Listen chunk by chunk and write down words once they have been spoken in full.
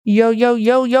Yo, yo,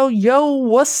 yo, yo, yo,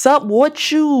 what's up?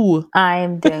 What you?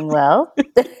 I'm doing well.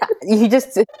 You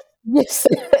just just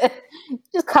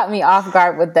caught me off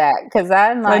guard with that because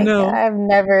I'm I like, know. I've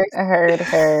never heard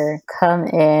her come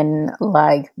in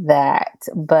like that.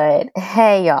 But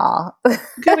hey, y'all,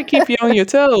 Gotta keep you on your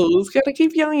toes. Gotta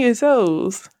keep you on your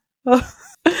toes. you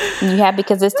happy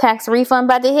because this tax refund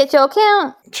about to hit your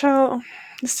account? Child,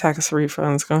 this tax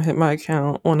refund's gonna hit my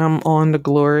account when I'm on the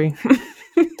glory.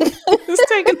 It's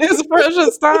taking this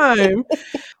precious time.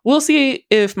 We'll see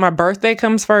if my birthday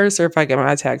comes first or if I get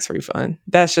my tax refund.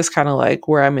 That's just kind of like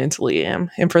where I mentally am.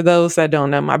 And for those that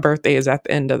don't know, my birthday is at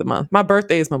the end of the month. My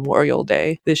birthday is Memorial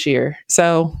Day this year.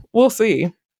 So we'll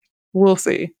see. We'll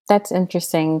see. That's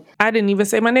interesting. I didn't even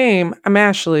say my name. I'm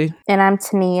Ashley. And I'm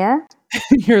Tania.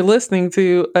 You're listening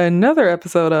to another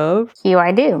episode of You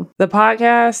I Do, the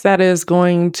podcast that is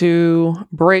going to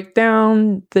break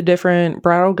down the different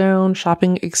bridal gown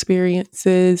shopping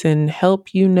experiences and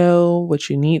help you know what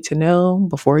you need to know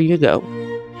before you go.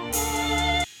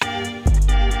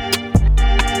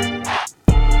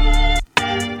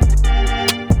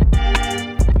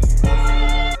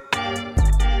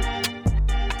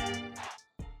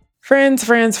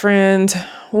 Friends,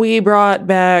 we brought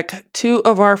back two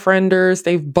of our frienders.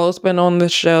 They've both been on the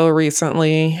show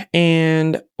recently,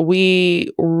 and we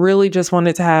really just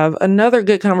wanted to have another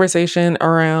good conversation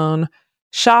around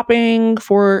shopping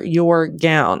for your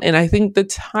gown. And I think the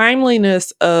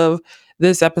timeliness of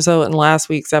this episode and last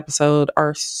week's episode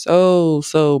are so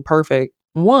perfect.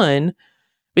 One,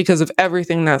 because of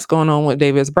everything that's going on with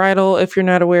David's Bridal. If you're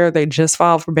not aware, they just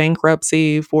filed for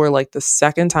bankruptcy for like the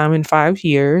second time in 5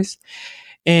 years.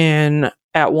 And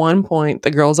at one point,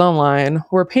 the girls online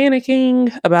were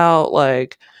panicking about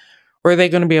like, were they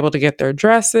going to be able to get their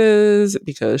dresses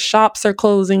because shops are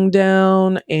closing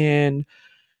down? And,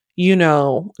 you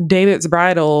know, David's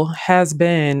Bridal has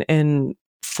been, and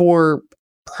for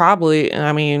probably,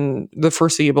 I mean, the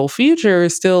foreseeable future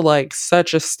is still like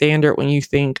such a standard when you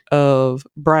think of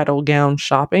bridal gown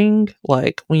shopping.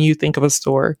 Like when you think of a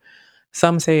store,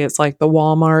 some say it's like the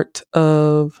Walmart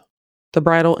of the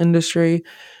bridal industry.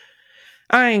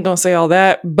 I ain't gonna say all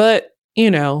that, but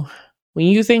you know, when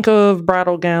you think of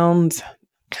bridal gowns,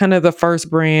 kind of the first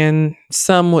brand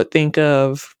some would think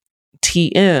of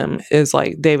TM is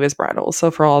like David's Bridal. So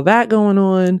for all that going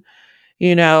on,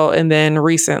 you know, and then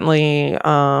recently,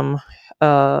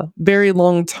 very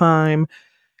long time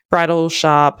bridal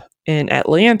shop in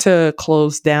Atlanta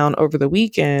closed down over the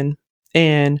weekend.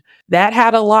 And that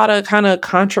had a lot of kind of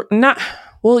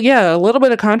a little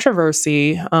bit of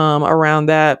controversy around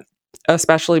that,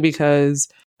 especially because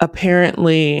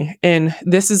apparently, and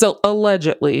this is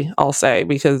allegedly, I'll say,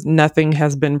 because nothing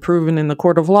has been proven in the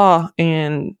court of law,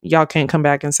 and y'all can't come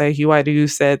back and say Hugh I Do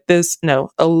said this. No,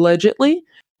 allegedly.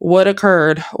 What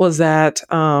occurred was that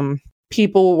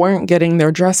people weren't getting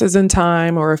their dresses in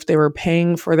time, or if they were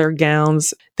paying for their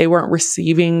gowns, they weren't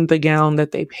receiving the gown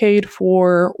that they paid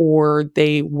for, or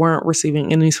they weren't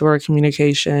receiving any sort of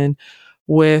communication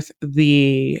with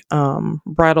the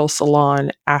bridal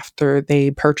salon after they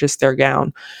purchased their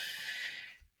gown.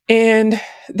 And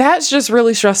that's just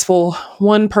really stressful.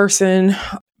 One person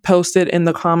posted in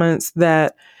the comments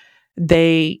that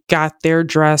they got their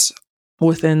dress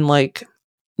within like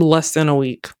less than a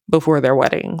week before their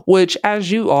wedding, which,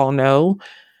 as you all know,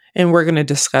 and we're going to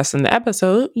discuss in the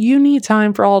episode, you need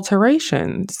time for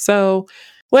alterations. So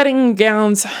wedding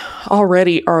gowns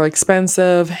already are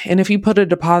expensive. And if you put a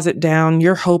deposit down,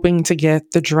 you're hoping to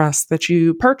get the dress that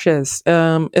you purchased,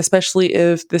 especially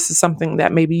if this is something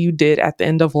that maybe you did at the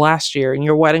end of last year and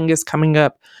your wedding is coming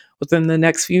up within the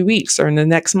next few weeks or in the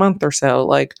next month or so.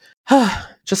 Like,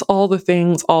 just all the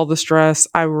things, all the stress.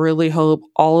 I really hope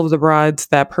all of the brides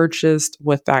that purchased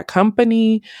with that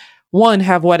company, one,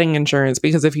 have wedding insurance,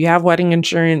 because if you have wedding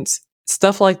insurance,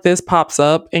 stuff like this pops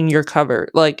up and you're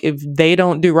covered. Like if they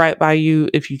don't do right by you,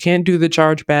 if you can't do the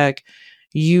chargeback,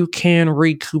 you can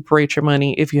recuperate your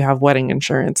money if you have wedding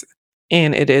insurance.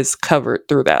 And it is covered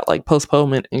through that, like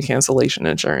postponement and cancellation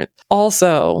insurance.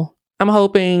 Also, I'm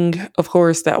hoping, of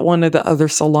course, that one of the other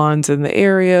salons in the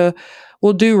area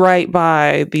will do right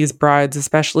by these brides,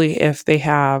 especially if they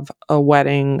have a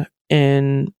wedding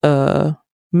in a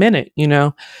minute, you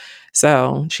know?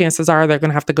 So chances are they're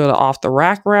going to have to go the off the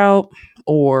rack route,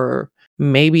 or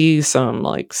maybe some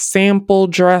like sample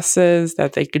dresses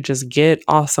that they could just get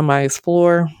off somebody's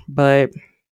floor. But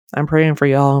I'm praying for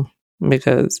y'all,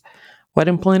 because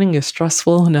wedding planning is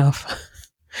stressful enough.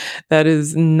 That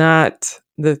is not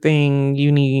the thing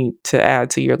you need to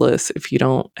add to your list if you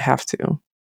don't have to.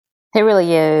 It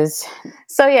really is.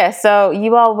 So yeah, so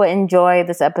you all will enjoy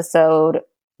this episode.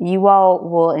 you all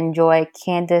will enjoy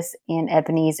Candace and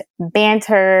Ebony's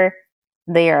banter.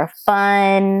 They are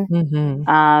fun.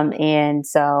 Mm-hmm. And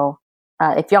so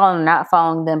if y'all are not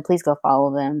following them, please go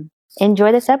follow them.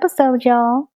 Enjoy this episode,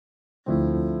 y'all.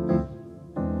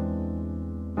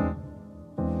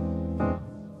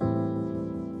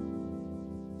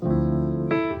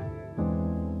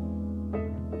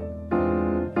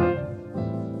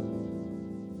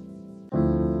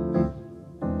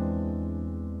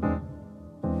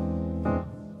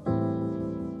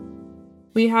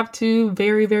 We have two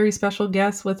very, very special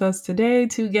guests with us today.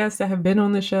 Two guests that have been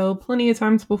on the show plenty of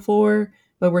times before,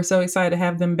 but we're so excited to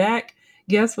have them back.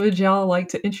 Guests, would y'all like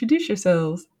to introduce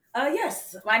yourselves?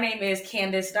 Yes, my name is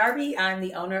Candace Darby. I'm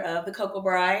the owner of the Cocoa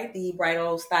Bride, the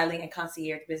bridal styling and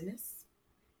concierge business.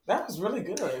 That was really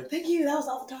good. Thank you. That was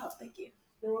off the top. Thank you.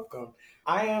 You're welcome.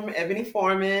 I am Ebony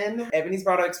Foreman. Ebony's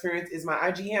Bridal Experience is my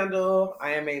IG handle.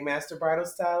 I am a master bridal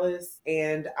stylist,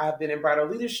 and I've been in bridal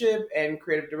leadership and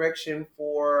creative direction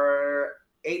for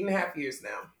 8.5 years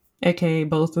now. AKA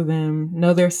both of them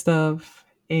know their stuff,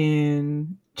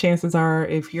 and chances are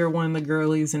if you're one of the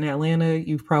girlies in Atlanta,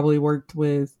 you've probably worked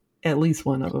with at least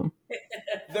one of them.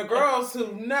 The girls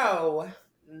who know.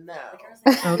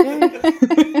 Okay.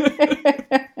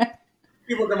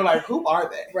 People are going to be like, who are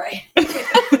they? Right.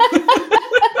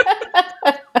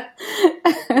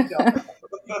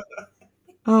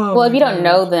 Well, if you don't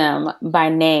know them by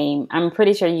name, I'm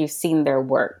pretty sure you've seen their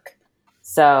work.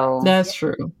 So that's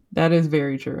true. That is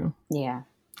very true. Yeah.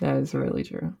 That is really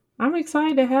true. I'm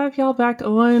excited to have y'all back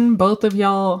on. Both of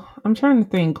y'all. I'm trying to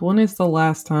think. When is the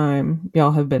last time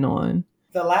y'all have been on?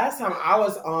 The last time I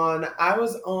was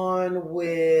on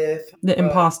with the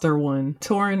imposter one,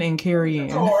 Torin and Carrie Ann.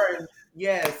 Torin,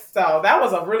 yes. So that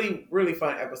was a really, really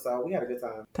fun episode. We had a good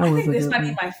time. I think this might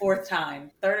be my fourth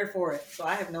time, third or fourth. So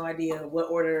I have no idea what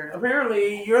order.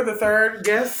 Apparently, you're the third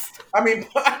guest.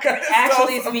 Podcast.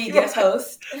 Actually, it's me, guest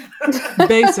host.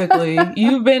 Basically,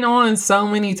 you've been on so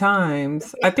many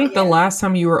times. I think the last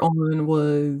time you were on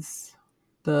was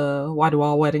the Why Do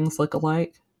All Weddings Look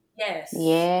Alike? Yes.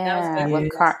 Yeah. Was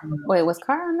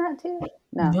Car on that too?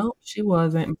 No, she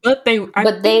wasn't. But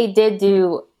they did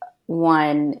do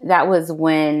one. That was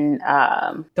when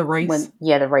the race.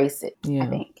 The race. Yeah. I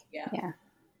think.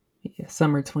 Yeah.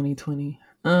 Summer 2020.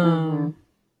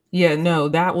 Yeah. No,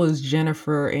 that was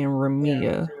Jennifer and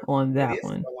Ramia on that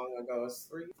one. So long ago. It's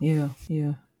 3.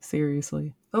 Yeah.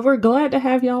 Seriously. But we're glad to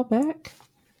have y'all back.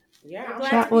 Yeah,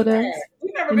 chat with us.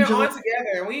 We've never been on together,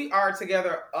 and we are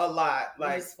together a lot.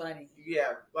 Like, it's funny.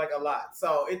 Yeah, like a lot.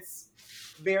 So it's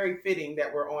very fitting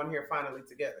that we're on here finally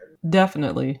together.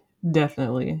 Definitely.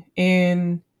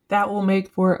 And that will make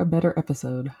for a better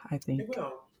episode, I think. It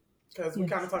will. Because we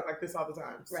kind of talk like this all the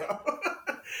time. Right.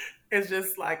 So it's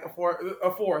just like a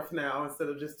fourth now instead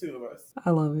of just two of us. I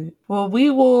love it. Well,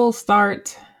 we will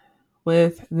start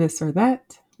with this or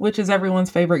that, which is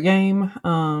everyone's favorite game.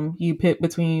 You pick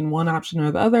between one option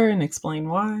or the other and explain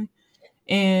why.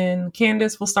 And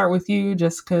Candace, we'll start with you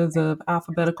just because of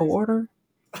alphabetical order.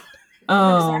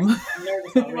 You're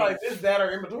like this, that,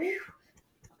 or in between?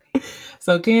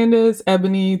 So Candace,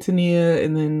 Ebony, Tania,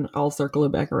 and then I'll circle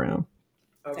it back around.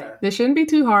 Okay. This shouldn't be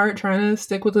too hard, trying to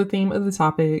stick with the theme of the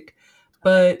topic.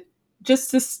 But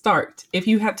just to start, if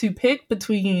you had to pick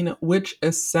between which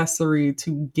accessory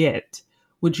to get,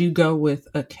 would you go with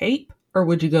a cape or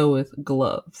would you go with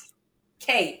gloves?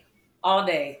 Cape. All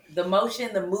day. The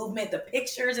motion, the movement, the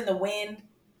pictures in the wind.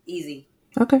 Easy.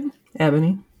 Okay.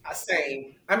 Ebony?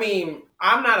 Same. I mean,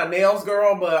 I'm not a nails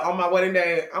girl, but on my wedding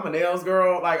day, I'm a nails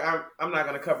girl. Like, I'm not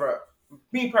going to cover up.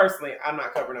 Me personally, I'm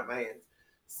not covering up my hands.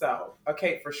 So, a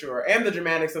cape for sure. And the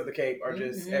dramatics of the cape are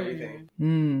just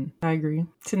everything. I agree.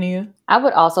 Tania? I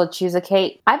would also choose a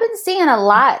cape. I've been seeing a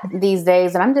lot these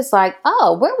days, and I'm just like,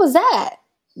 oh, where was that?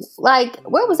 Like,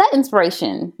 where was that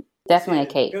inspiration? Definitely a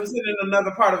cape. It was in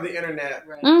another part of the internet.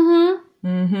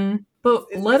 Right. But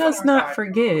let us not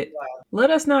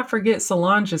forget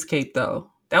Solange's cape, though.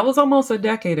 That was almost a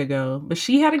decade ago, but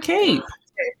she had a cape.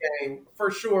 For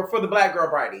sure, for the black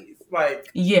girl bridies. Like,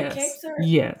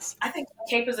 yes. I think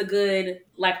cape is a good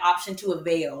option to a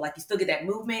veil. Like, you still get that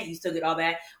movement, you still get all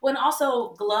that. Well, and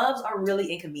also gloves are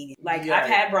really inconvenient. Like, I've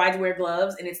had brides wear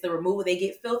gloves, and it's the removal. They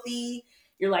get filthy.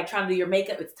 You're trying to do your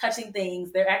makeup. It's touching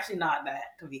things. They're actually not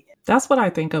that convenient. That's what I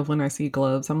think of when I see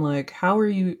gloves. I'm like, how are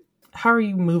you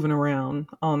moving around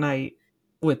all night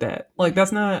with that? Like,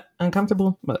 that's not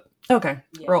uncomfortable, but okay.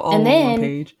 Yeah. We're all on one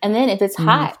page. And then if it's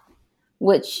hot,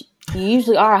 which you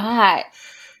usually are hot,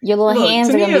 your little hands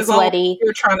are going to be sweaty.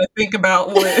 You're trying to think about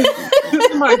what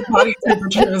somebody's body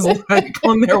temperature is like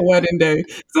on their wedding day.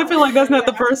 Because I feel like that's not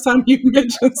the first time you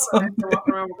mentioned something.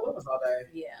 Walking around with gloves all day.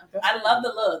 Yeah, I love the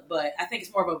look, but I think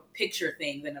it's more of a picture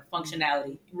thing than a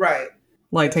functionality. Right.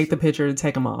 Like, take the picture and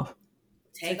take them off.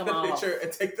 Take them the off. picture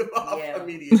and take them off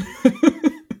immediately.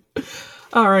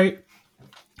 All right.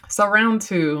 So round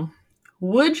 2.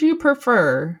 Would you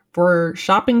prefer, for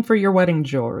shopping for your wedding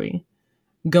jewelry,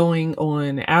 going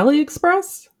on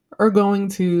AliExpress or going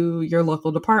to your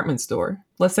local department store?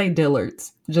 Let's say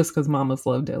Dillard's, just because mamas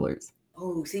love Dillard's.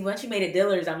 Oh, see, once you made it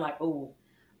Dillard's, I'm like, oh,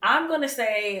 I'm going to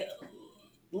say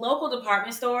local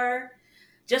department store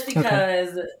just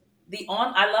because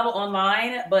I love it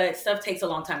online, but stuff takes a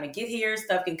long time to get here.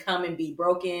 Stuff can come and be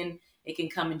broken. It can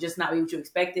come and just not be what you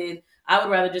expected. I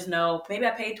would rather just know, maybe I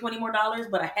paid $20 more,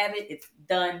 but I have it. It's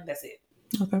done. That's it.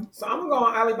 Okay. So I'm going to go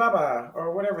on Alibaba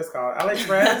or whatever it's called.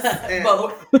 AliExpress. And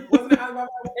Both. Wasn't it Alibaba?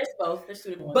 There's both. There's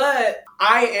 2 different ones. But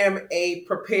I am a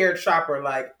prepared shopper.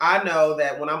 Like, I know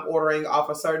that when I'm ordering off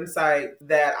a certain site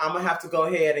that I'm going to have to go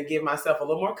ahead and give myself a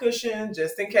little more cushion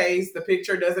just in case the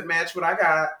picture doesn't match what I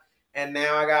got. And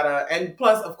now I got to, and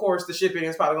plus, of course, the shipping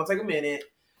is probably going to take a minute.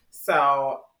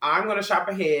 So I'm going to shop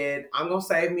ahead. I'm going to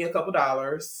save me a couple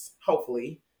dollars,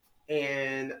 hopefully.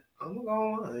 And I'm going to go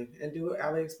online and do it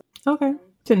AliExpress. Okay.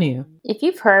 Tania. If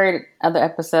you've heard other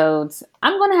episodes,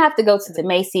 I'm going to have to go to the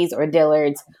Macy's or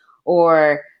Dillard's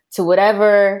or to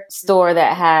whatever store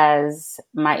that has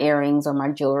my earrings or my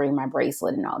jewelry, my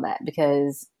bracelet and all that,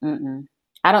 because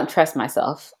I don't trust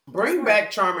myself. Bring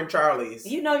back Charming Charlie's.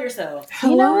 You know yourself.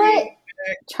 You know what?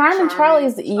 Charming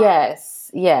Charlie's, yes.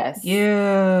 Yeah.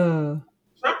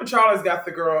 Charming Charlie's got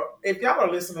the girl. If y'all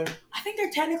are listening, I think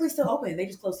they're technically still open. They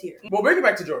just closed here. Well, bring it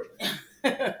back to Georgia.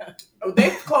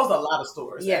 They've closed a lot of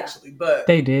stores, actually. But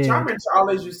they did. Charming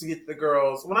Charlie's used to get the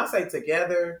girls, when I say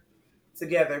together,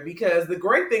 because the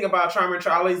great thing about Charming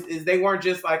Charlie's is they weren't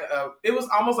just like it was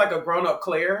almost like a grown-up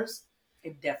Claire's.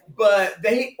 It definitely. But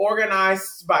they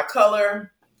organized by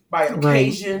color, by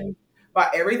occasion,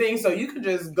 by everything. So you can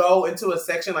just go into a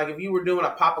section, like if you were doing a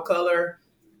pop of color,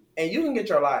 and you can get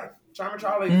your life. Charming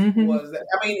Charlie's was that.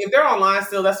 I mean, if they're online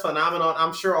still, that's phenomenal.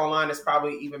 I'm sure online is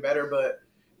probably even better, but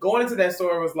going into that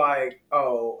store was like,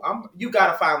 you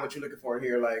got to find what you're looking for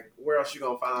here. Like, where else you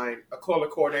going to find a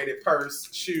color-coordinated purse,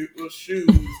 shoes,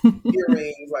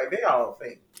 earrings? Like, they all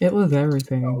think. It was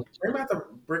everything. So, bring back the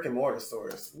brick-and-mortar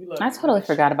stores. I totally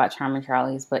forgot about Charming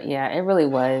Charlie's, but yeah, it really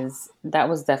was. That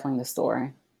was definitely the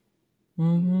store.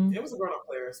 Mm-hmm. It was a grown-up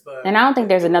Claire's, but... And I don't think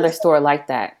there's another store like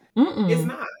that. It's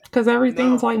not. Because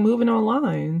everything's like moving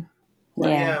online.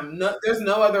 Yeah. There's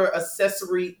no other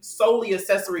solely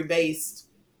accessory-based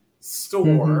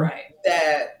store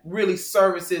that really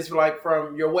services like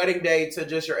from your wedding day to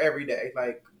just your everyday.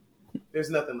 Like, there's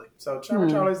nothing like. So Charming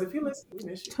Charlie's, if you listen, we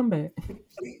miss you. Come back.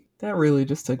 That really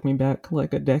just took me back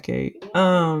like a decade.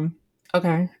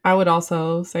 Okay. I would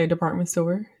also say department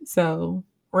store. So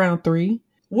round 3.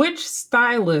 Which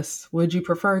stylist would you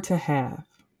prefer to have?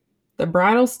 The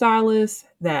bridal stylist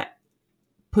that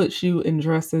puts you in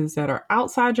dresses that are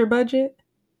outside your budget,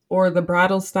 or the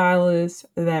bridal stylist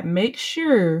that makes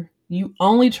sure you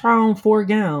only try on 4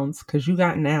 gowns because you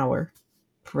got an hour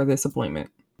for this appointment?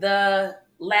 The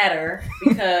latter,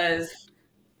 because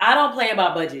I don't play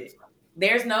about budget.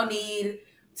 There's no need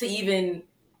to even.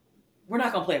 We're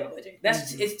not gonna play about budget.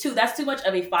 That's too much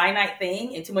of a finite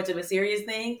thing and too much of a serious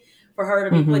thing for her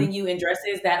to be putting you in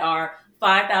dresses that are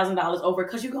 $5,000 over,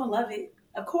 because you're gonna love it.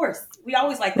 Of course, we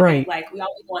always like the thing. Like, we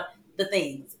always want the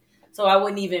things. So I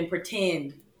wouldn't even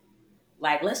pretend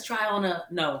like, let's try on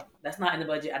no, that's not in the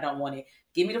budget. I don't want it.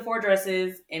 Give me the 4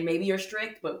 dresses, and maybe you're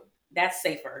strict, but that's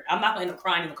safer. I'm not going to end up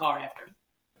crying in the car after.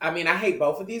 I mean, I hate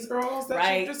both of these girls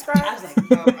that you described. I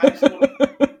was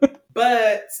like,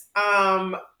 but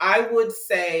I would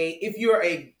say if you're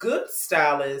a good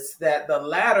stylist, that the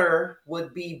latter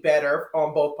would be better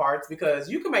on both parts, because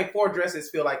you can make 4 dresses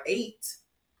feel like 8.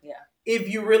 Yeah. If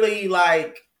you really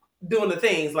like doing the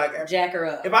things, like jack her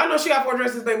up. If I know she got 4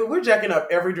 dresses, baby, we're jacking up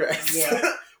every dress. Yeah.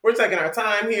 We're taking our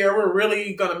time here. We're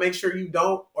really going to make sure you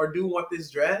don't or do want this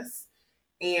dress.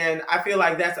 And I feel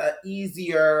like that's an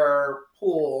easier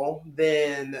pull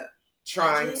than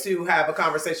trying to have a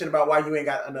conversation about why you ain't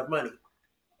got enough money.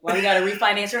 Why you got to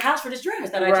refinance your house for this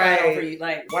dress that I tried on for you?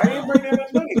 Like, why you ain't bring that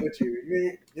much money with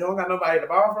you? You don't got nobody to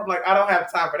borrow from? Like, I don't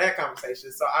have time for that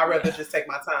conversation. So I'd rather just take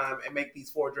my time and make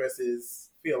these 4 dresses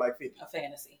feel like 50. A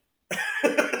fantasy.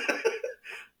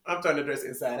 I'm turning the dress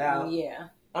inside out. Yeah.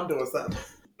 I'm doing something.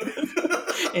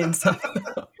 Inside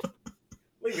out.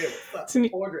 Leave it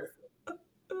with 4 dresses.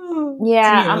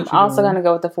 Yeah, I'm also going to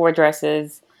go with the 4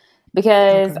 dresses.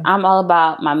 because Okay. I'm all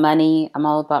about my money. I'm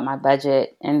all about my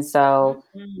budget. And so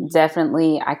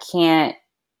definitely I can't,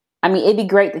 I mean, it'd be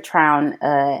great to try on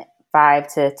a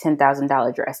 $5,000 to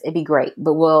 $10,000 dress. It'd be great.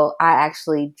 But will I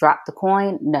actually drop the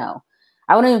coin? No.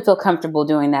 I wouldn't even feel comfortable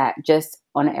doing that just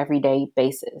on an everyday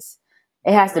basis.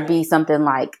 It has to be something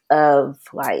like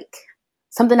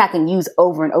something I can use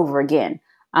over and over again.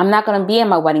 I'm not going to be in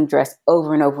my wedding dress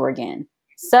over and over again.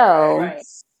 So,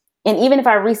 and even if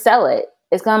I resell it,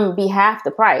 it's going to be half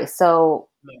the price. So,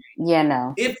 yeah,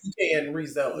 no. If you can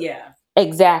resell it. Yeah.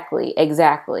 Exactly.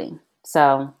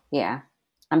 So, yeah,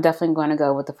 I'm definitely going to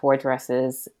go with the 4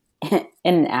 dresses in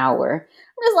an hour.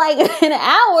 It's like in an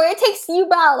hour, it takes you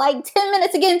about like 10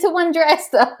 minutes to get into one dress,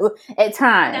 though, at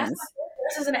times.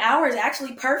 Versus an hour is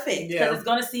actually perfect because it's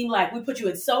going to seem like we put you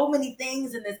in so many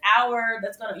things in this hour.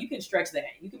 You can stretch that.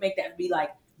 You can make that be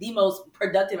like the most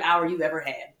productive hour you've ever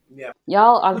had. Yeah.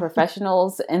 Y'all are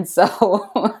professionals. And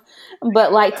so,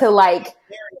 but like to like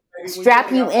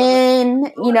strap you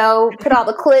in, you know, put all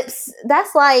the clips,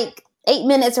 that's like 8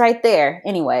 minutes right there.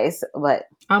 Anyways, but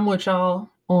I'm with y'all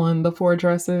on the 4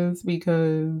 dresses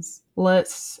because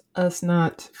let's us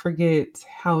not forget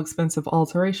how expensive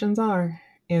alterations are.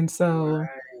 And so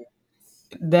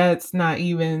that's not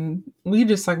even, we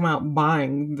just talking about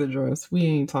buying the dress. We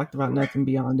ain't talked about nothing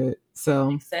beyond it.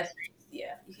 So accessories,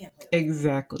 yeah, you can't play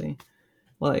exactly.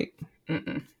 Like,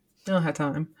 I don't have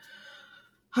time.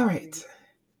 All right.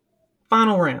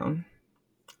 Final round.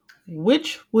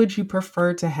 Which would you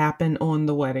prefer to happen on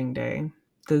the wedding day?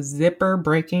 The zipper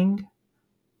breaking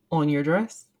on your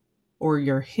dress or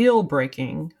your heel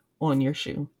breaking on your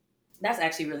shoe? That's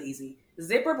actually really easy.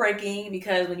 Zipper breaking,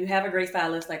 because when you have a great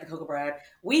stylist like the Cocoa Bride,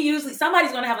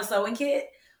 somebody's going to have a sewing kit.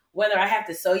 Whether I have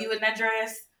to sew you in that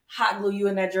dress, hot glue you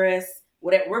in that dress,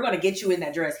 whatever, we're going to get you in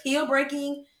that dress. Heel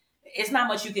breaking, it's not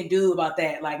much you can do about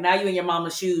that. Like now you in your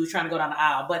mama's shoes trying to go down the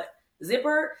aisle. But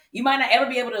zipper, you might not ever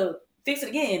be able to fix it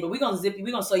again, but we're going to zip you.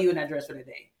 We're going to sew you in that dress for the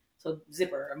day. So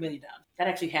zipper, $1 million. That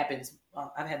actually happens.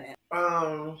 I've had that.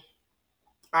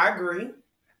 I agree,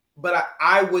 but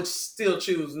I would still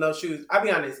choose no shoes. I'll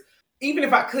be honest. Even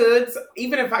if I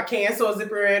can sew a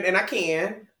zipper in, and I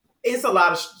can, it's a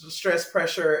lot of stress,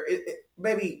 pressure.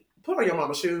 Baby, put on your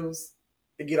mama's shoes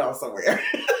and get on somewhere.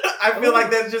 I feel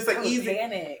like that's just an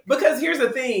easy. Because here's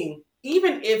the thing: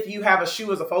 even if you have a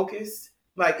shoe as a focus,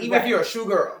 like even if you're a shoe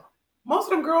girl, most of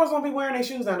them girls don't be wearing their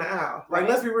shoes down the aisle. Like,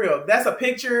 let's be real. That's a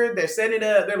picture. They're setting it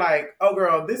up. They're like, oh,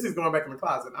 girl, this is going back in the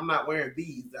closet. I'm not wearing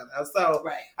these down the aisle. So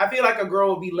I feel like a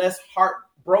girl would be less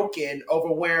heartbroken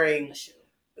over wearing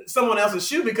someone else's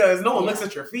shoe because no one looks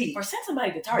at your feet. Or send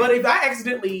somebody to Target. But if I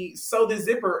accidentally sew the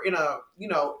zipper in a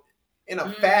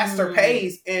faster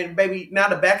pace, and baby, now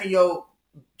the back of your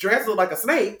dress look like a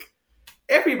snake,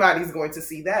 everybody's going to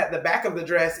see that. The back of the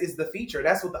dress is the feature.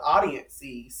 That's what the audience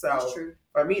sees. So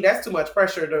for me, that's too much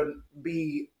pressure to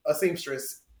be a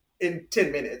seamstress in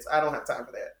 10 minutes. I don't have time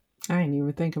for that. I didn't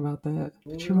even think about that.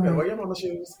 Wear your mama's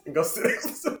shoes and go sit.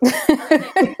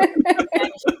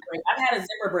 I've had a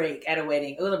zipper break at a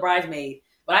wedding. It was a bridesmaid,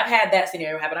 but I've had that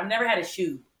scenario happen. I've never had a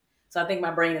shoe. So I think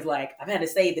my brain is like, I've had to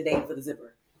save the day for the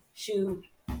zipper. Shoe.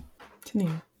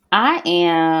 Tania. I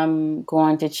am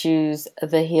going to choose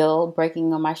the heel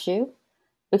breaking on my shoe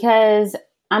because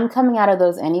I'm coming out of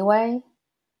those anyway.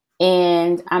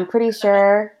 And I'm pretty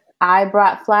sure I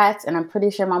brought flats, and I'm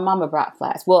pretty sure my mama brought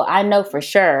flats. Well, I know for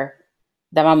sure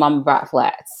that my mama brought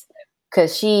flats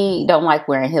because she don't like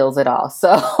wearing heels at all.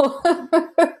 So,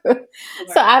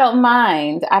 so I don't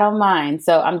mind.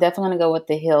 So I'm definitely going to go with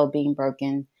the heel being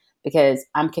broken because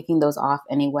I'm kicking those off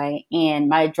anyway. And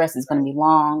my dress is going to be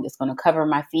long. It's going to cover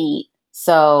my feet.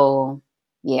 So,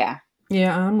 yeah.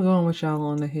 Yeah, I'm going with y'all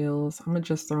on the heels. I'm going to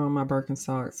just throw on my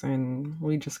Birkenstocks and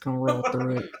we just going to roll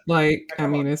through it. Like, I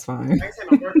mean, it's fine.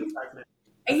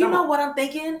 And you know what I'm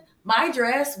thinking? My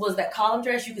dress was that column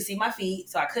dress. You could see my feet,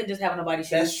 so I couldn't just have nobody's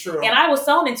shoes. That's true. And I was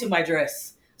sewn into my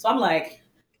dress. So I'm like,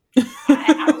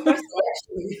 I was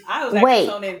actually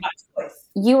sewn in my choice.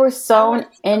 You were sewn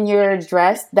in your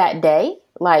dress that day?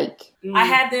 Like, I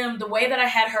had them, the way that I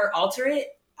had her alter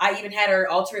it, I even had her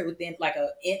alter it within like an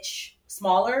inch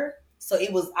smaller. So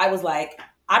I was like,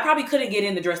 I probably couldn't get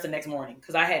in the dress the next morning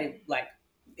because I had it like,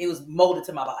 it was molded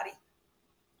to my body.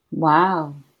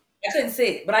 Wow. I couldn't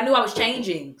sit, but I knew I was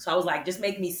changing. So I was like, just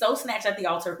make me so snatched at the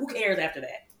altar. Who cares after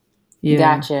that? Yeah.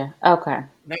 Gotcha. Okay.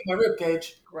 Make my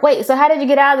ribcage. Right. Wait, so how did you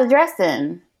get out of the dress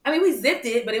then? I mean, we zipped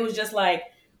it, but it was just like,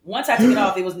 once I took it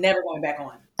off, it was never going back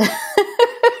on.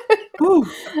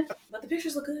 But the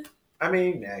pictures look good. I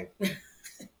mean, dang.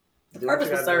 The purpose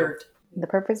was served. The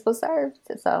purpose was served.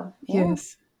 So, yeah.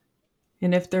 Yes.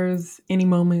 And if there's any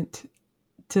moment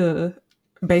to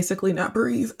basically not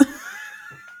breathe.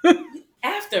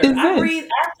 After It's I zen. breathed,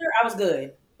 after I was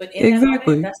good. But in that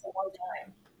Exactly. moment, that's the one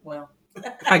time. Well,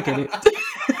 I get it.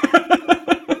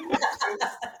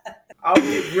 I'll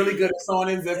get really good at sewing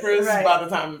in zippers Right. by the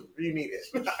time you need it.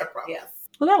 I promise. yes.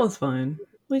 Well, that was fun.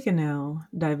 We can now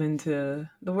dive into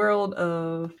the world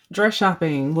of dress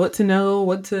shopping, what to know,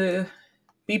 what to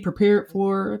be prepared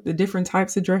for, the different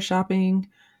types of dress shopping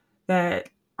that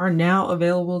are now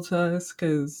available to us,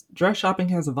 because dress shopping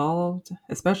has evolved,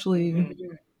 especially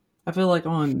Mhm. I feel like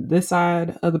on this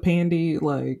side of the pandy,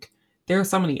 like there are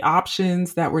so many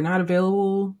options that were not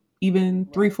available even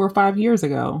 3, 4, 5 years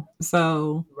ago.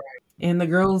 So, and the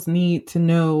girls need to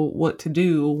know what to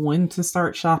do, when to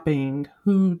start shopping,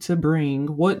 who to bring,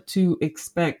 what to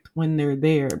expect when they're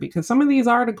there, because some of these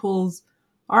articles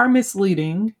are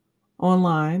misleading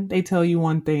online. They tell you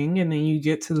one thing and then you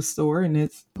get to the store and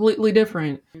it's completely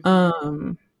different.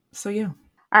 So yeah.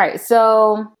 All right.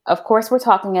 So, of course, we're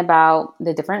talking about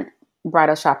the different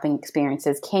bridal shopping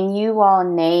experiences. Can you all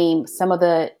name some of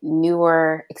the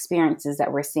newer experiences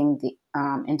that we're seeing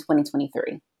in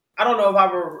 2023? I don't know if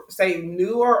I would say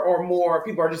newer or more,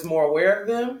 people are just more aware of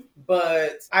them.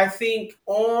 But I think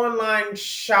online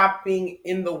shopping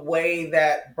in the way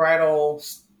that bridal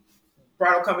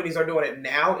companies are doing it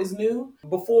now is new.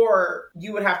 Before,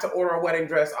 you would have to order a wedding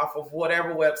dress off of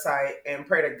whatever website and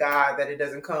pray to God that it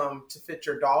doesn't come to fit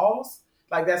your dolls.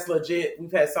 Like, that's legit.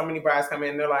 We've had so many brides come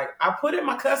in, they're like, I put in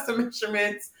my custom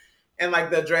measurements, and like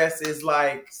the dress is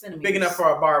like big enough for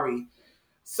a Barbie.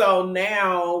 So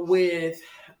now with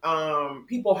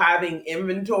people having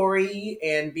inventory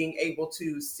and being able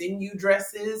to send you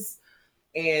dresses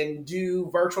and do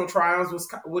virtual trials,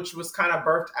 which was kind of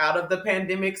birthed out of the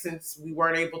pandemic since we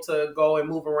weren't able to go and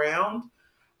move around.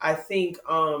 I think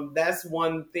that's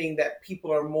one thing that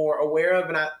people are more aware of.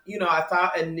 And I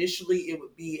thought initially it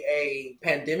would be a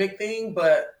pandemic thing,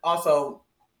 but also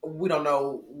we don't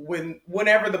know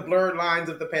whenever the blurred lines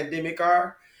of the pandemic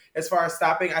are as far as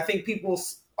stopping. I think people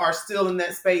are still in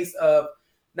that space of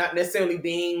not necessarily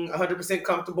being 100%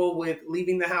 comfortable with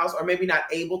leaving the house, or maybe not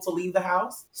able to leave the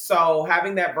house. So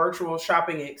having that virtual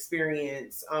shopping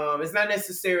experience is not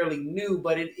necessarily new,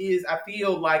 but it is, I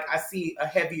feel like I see a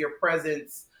heavier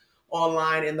presence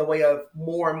online in the way of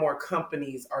more and more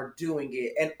companies are doing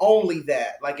it. And only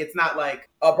that, like, it's not like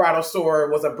a bridal store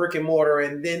was a brick and mortar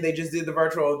and then they just did the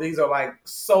virtual. These are like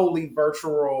solely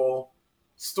virtual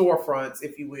storefronts,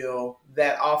 if you will,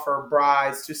 that offer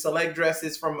brides to select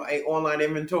dresses from an online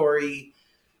inventory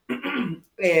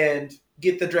and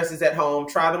get the dresses at home,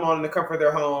 try them on in the comfort of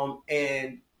their home,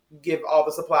 and give all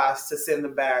the supplies to send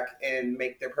them back and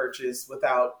make their purchase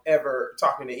without ever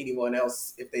talking to anyone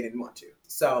else if they didn't want to.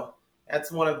 So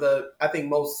that's one of the, I think,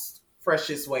 most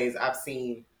freshest ways I've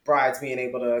seen brides being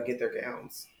able to get their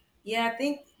gowns. Yeah, I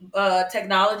think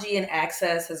technology and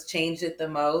access has changed it the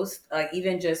most. Like,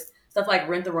 even just stuff like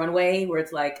Rent the Runway, where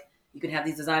it's like you can have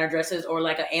these designer dresses, or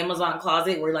like an Amazon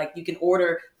closet where like you can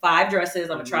order 5 dresses.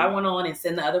 I'm gonna try one on and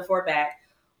send the other 4 back.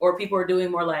 Or people are doing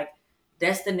more like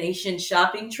destination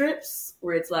shopping trips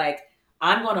where it's like,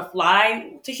 I'm going to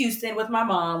fly to Houston with my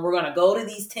mom. We're going to go to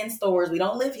these 10 stores. We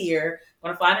don't live here. I'm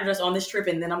going to find a dress on this trip,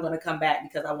 and then I'm going to come back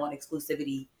because I want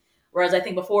exclusivity. Whereas I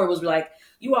think before it was like,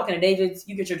 you walk into David's,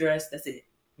 you get your dress, that's it.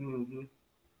 Mm-hmm.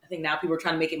 I think now people are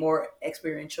trying to make it more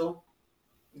experiential.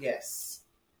 Yes,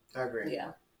 I agree.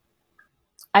 Yeah.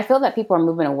 I feel that people are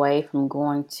moving away from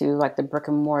going to like the brick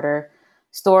and mortar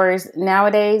stores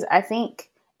nowadays. I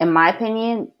think, in my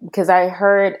opinion, because I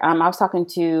heard, I was talking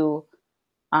to,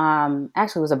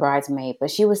 actually it was a bridesmaid,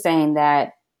 but she was saying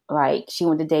that like she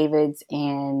went to David's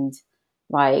and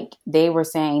like they were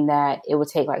saying that it would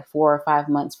take like 4 or 5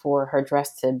 months for her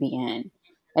dress to be in.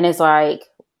 And it's like,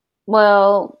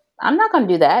 well, I'm not going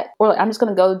to do that. Or like, I'm just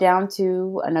going to go down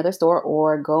to another store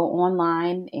or go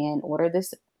online and order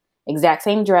this exact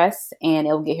same dress and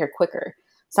it'll get here quicker.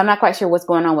 So I'm not quite sure what's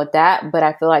going on with that, but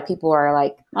I feel like people are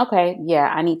like, okay, yeah,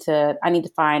 I need to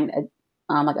find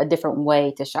like a different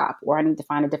way to shop, or I need to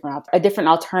find a different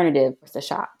alternative to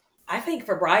shop. I think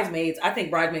for bridesmaids,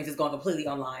 is going completely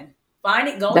online.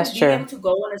 Being True. able to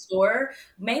go in a store,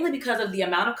 mainly because of the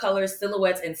amount of colors,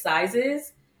 silhouettes, and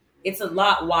sizes. It's a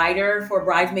lot wider for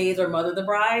bridesmaids or mother of the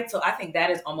bride. So I think that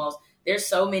is there's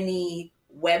so many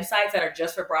websites that are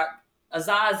just for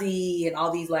Azazi and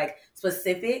all these like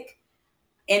specific.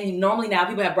 And normally now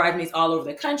people have bridesmaids all over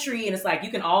the country. And it's like,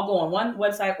 you can all go on one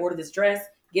website, order this dress,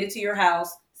 get it to your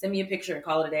house, send me a picture and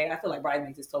call it a day. I feel like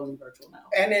bridesmaids is totally virtual now.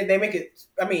 And then they make it,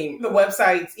 I mean, the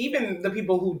websites, even the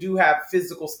people who do have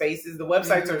physical spaces, the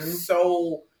websites are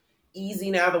so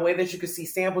easy now, the way that you can see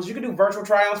samples. You can do virtual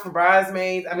try-ons for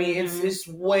bridesmaids. I mean, it's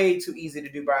way too easy to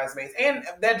do bridesmaids. And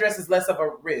that dress is less of a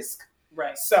risk.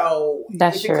 Right. So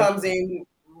That's if true. it comes in,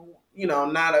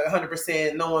 not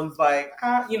 100%, no one's like,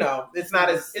 it's not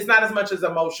as much as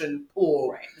emotion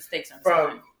pull the stakes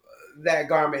from that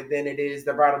garment than it is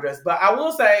the bridal dress. But I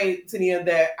will say, Tania,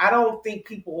 that I don't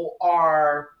think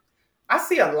I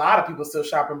see a lot of people still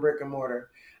shopping brick and mortar.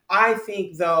 I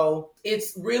think, though,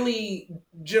 it's really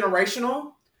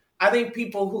generational. I think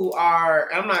people who are,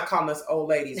 I'm not calling us old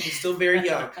ladies, we're still very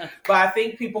young, but I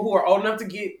think people who are old enough to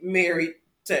get married,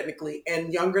 technically,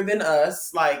 and younger than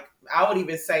us, like, I would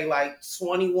even say like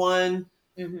 21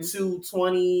 to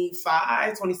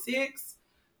 25, 26,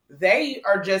 they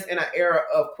are just in an era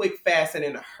of quick, fast, and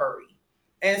in a hurry.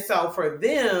 And so for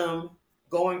them,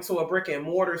 going to a brick and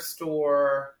mortar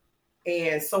store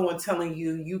and someone telling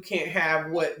you can't have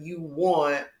what you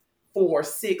want for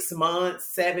 6 months,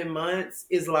 7 months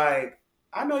is like,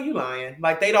 I know you lying.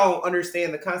 Like, they don't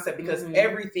understand the concept because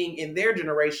everything in their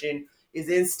generation is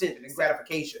instant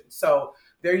gratification. So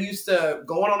they're used to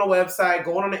going on a website,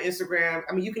 going on an Instagram.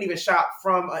 I mean, you can even shop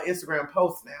from an Instagram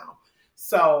post now.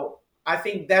 So I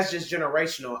think that's just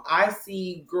generational. I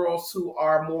see girls who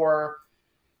are more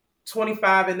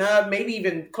 25 and up, maybe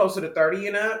even closer to 30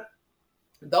 and up.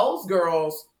 Those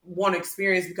girls want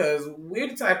experience because we're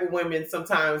the type of women,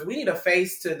 sometimes we need a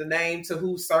face to the name to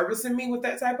who's servicing me with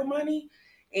that type of money.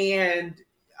 And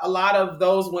a lot of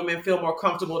those women feel more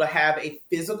comfortable to have a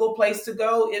physical place to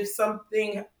go if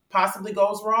something possibly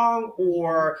goes wrong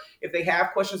or if they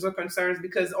have questions or concerns,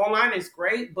 because online is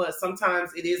great, but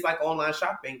sometimes it is like online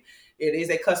shopping. It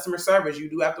is a customer service. You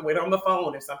do have to wait on the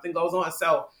phone if something goes on.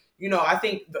 So, I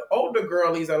think the older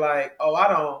girlies are like, oh,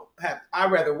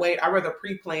 I'd rather wait. I'd rather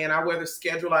pre-plan. I'd rather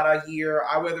schedule out a year.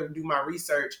 I'd rather do my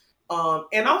research.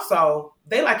 And also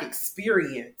they like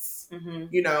experience.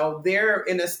 They're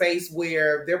in a space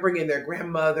where they're bringing their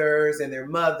grandmothers and their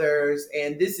mothers,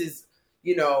 and this is,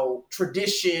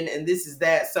 tradition, and this is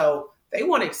that. So they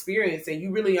want experience. And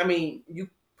you really, you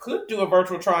could do a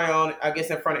virtual try on, I guess,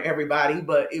 in front of everybody,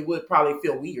 but it would probably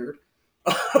feel weird.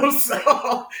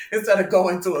 So instead of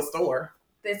going to a store.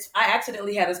 I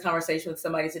accidentally had this conversation with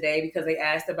somebody today because they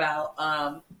asked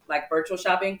about like virtual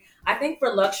shopping. I think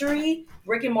for luxury,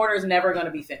 brick and mortar is never going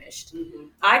to be finished.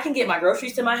 I can get my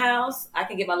groceries to my house. I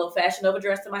can get my little Fashion Nova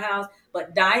dress to my house.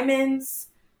 But diamonds,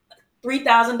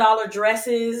 $3,000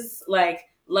 dresses, like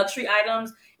luxury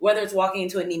items, whether it's walking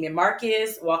into a Neiman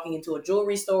Marcus, walking into a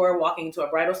jewelry store, walking into a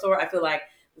bridal store, I feel like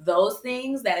those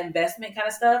things, that investment kind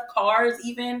of stuff, cars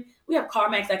even, we have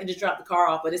CarMax that can just drop the car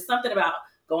off, but it's something about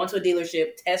going to a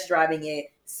dealership, test driving it,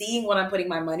 seeing what I'm putting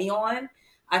my money on,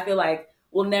 I feel like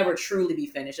will never truly be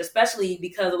finished, especially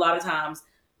because a lot of times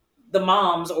the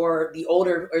moms or the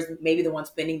older or maybe the one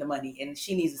spending the money, and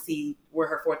she needs to see where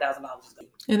her $4,000 is going.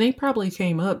 And they probably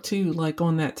came up too, like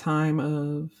on that time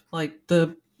of like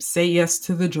the say yes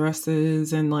to the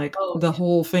dresses and like the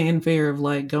whole fanfare of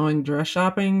like going dress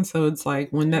shopping. So it's like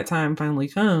when that time finally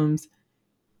comes,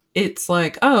 it's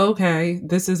like, oh, okay,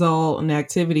 this is all an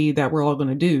activity that we're all going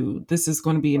to do. This is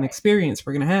going to be an experience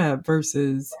we're going to have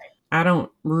versus I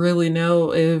don't really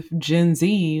know if Gen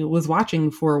Z was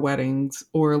watching for weddings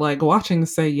or like watching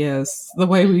Say Yes the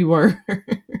way we were.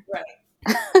 Right.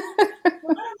 Well, I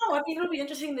don't know. I think it'll be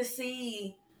interesting to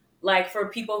see, like, for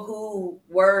people who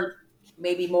were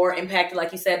maybe more impacted,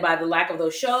 like you said, by the lack of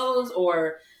those shows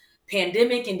or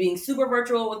pandemic and being super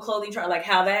virtual with clothing, like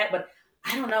how that, but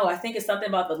I don't know. I think it's something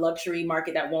about the luxury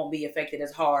market that won't be affected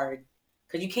as hard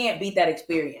because you can't beat that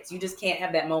experience. You just can't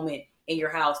have that moment in your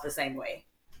house the same way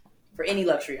for any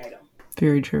luxury item.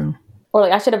 Very true. Or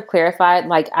like I should have clarified,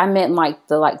 like I meant like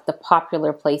the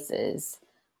popular places.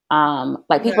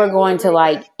 Like people are going to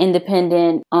like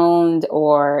independent owned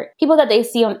or people that they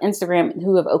see on Instagram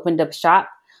who have opened up shop,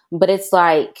 but it's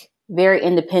like very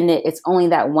independent. It's only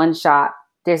that one shop.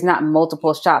 There's not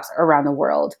multiple shops around the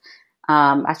world.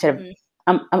 I should have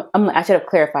I should have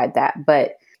clarified that,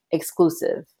 but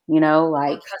exclusive,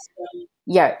 like custom.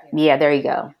 Yeah, there you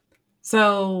go.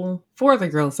 So for the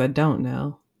girls that don't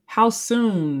know, how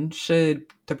soon should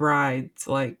the brides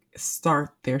like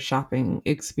start their shopping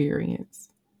experience?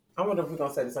 I wonder if we're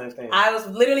gonna say the same thing. I was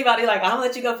literally about to be like, I'm gonna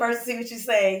let you go first and see what you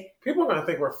say. People are gonna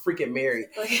think we're freaking married.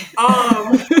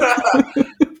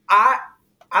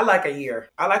 I like a year.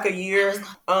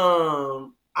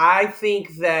 I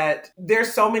think that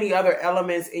there's so many other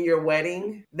elements in your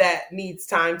wedding that needs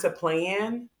time to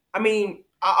plan. I mean,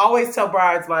 I always tell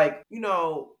brides, like,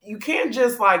 you can't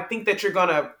just like think that you're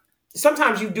gonna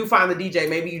sometimes you do find the DJ.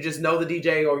 Maybe you just know the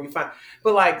DJ or you find,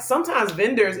 but like sometimes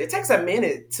vendors, it takes a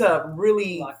minute to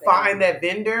really find that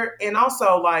vendor. And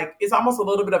also like, it's almost a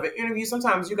little bit of an interview.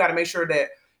 Sometimes you got to make sure that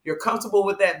you're comfortable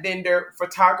with that vendor.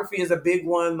 Photography is a big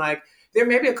one. Like there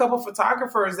may be a couple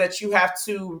photographers that you have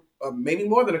to, maybe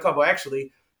more than a couple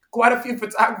actually, quite a few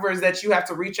photographers that you have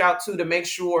to reach out to make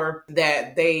sure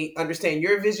that they understand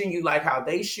your vision. You like how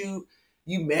they shoot.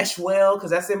 You mesh well,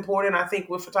 because that's important, I think,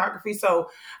 with photography. So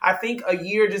I think a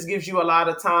year just gives you a lot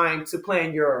of time to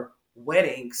plan your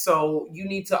wedding. So you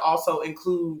need to also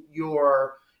include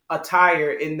your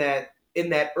attire in that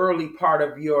early part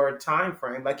of your time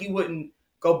frame. Like you wouldn't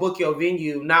go book your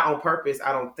venue, not on purpose,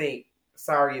 I don't think.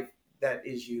 Sorry if that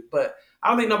is you, but I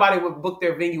don't think nobody would book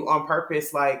their venue on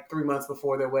purpose like 3 months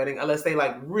before their wedding, unless they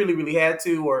like really, really had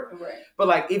to. Or, right. But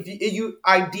like if you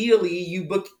ideally you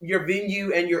book your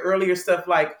venue and your earlier stuff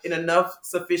like in enough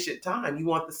sufficient time. You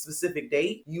want the specific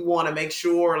date. You want to make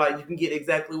sure like you can get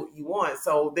exactly what you want.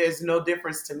 So there's no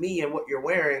difference to me in what you're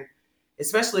wearing,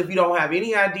 especially if you don't have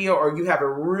any idea or you have a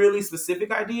really specific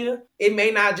idea. It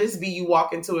may not just be you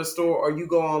walk into a store or you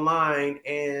go online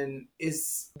and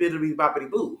it's biddly boppity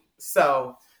boo.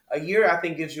 So a year, I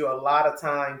think, gives you a lot of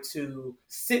time to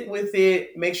sit with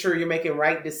it, make sure you're making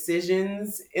right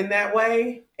decisions in that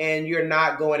way, and you're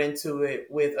not going into it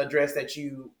with a dress that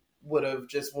you would have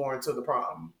just worn to the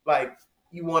prom. Like,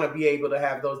 you want to be able to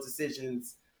have those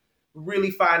decisions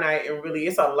really finite and really,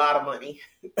 it's a lot of money.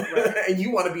 Right. And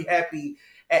you want to be happy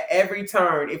at every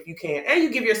turn if you can. And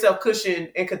you give yourself cushion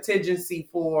and contingency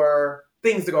for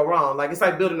things to go wrong. Like, it's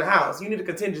like building a house. You need a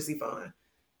contingency fund.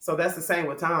 So that's the same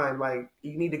with time. Like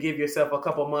you need to give yourself a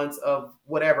couple months of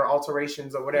whatever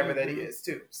alterations or whatever that is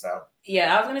too. So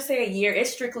yeah, I was going to say a year.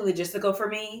 It's strictly logistical for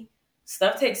me.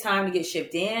 Stuff takes time to get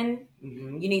shipped in.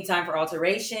 Mm-hmm. You need time for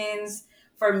alterations.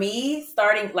 For me,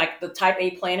 starting like the type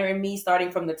A planner in me, starting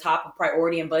from the top of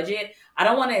priority and budget, I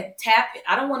don't want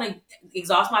to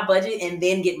exhaust my budget and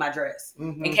then get my dress.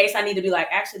 Mm-hmm. In case I need to be like,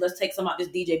 actually, let's take some out this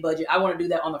DJ budget. I want to do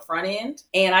that on the front end.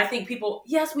 And I think people,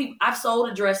 I've sold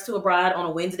a dress to a bride on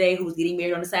a Wednesday who was getting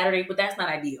married on a Saturday, but that's not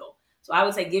ideal. So I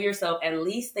would say give yourself at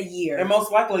least a year. And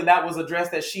most likely that was a dress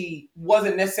that she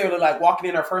wasn't necessarily like walking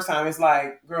in her first time. It's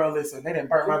like, girl, listen, they didn't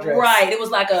burn my dress. Right. It was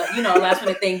like a, last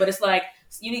minute thing, but it's like,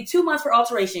 you need 2 months for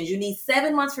alterations. You need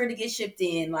 7 months for it to get shipped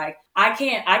in. Like I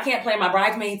can't plan my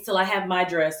bridesmaids till I have my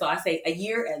dress. So I say a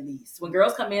year at least. When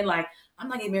girls come in like, I'm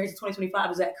not getting married to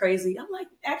 2025. Is that crazy? I'm like,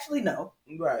 actually, no.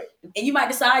 Right. And you might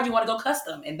decide you want to go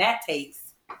custom, and that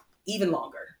takes even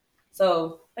longer.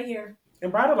 So a year.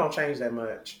 And bridal don't change that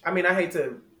much. I mean, I hate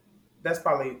to. That's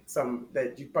probably something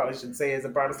that you probably should say as a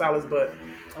bridal stylist, but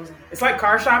it's like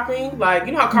car shopping. Like,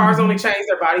 you know how cars only change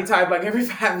their body type like every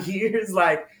 5 years?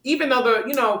 Like, even though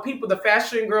the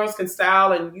fashion girls can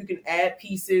style and you can add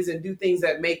pieces and do things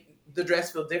that make the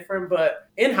dress feel different. But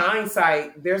in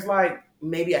hindsight, there's like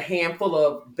maybe a handful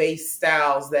of base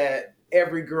styles that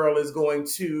every girl is going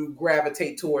to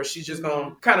gravitate towards. She's just going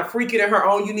to kind of freak it in her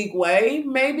own unique way,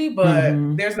 maybe, but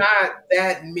there's not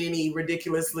that many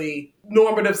ridiculously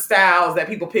normative styles that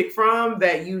people pick from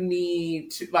that you need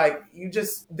to, like,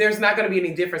 there's not going to be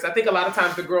any difference. I think a lot of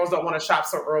times the girls don't want to shop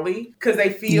so early because they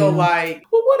feel like,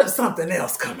 well, what if something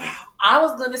else come out? I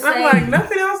was going to say. I'm like,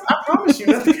 nothing else. I promise you,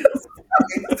 nothing else.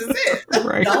 This is it.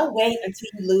 Right. Don't wait until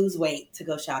you lose weight to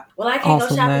go shopping. Well, I can't go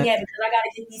shopping yet because I got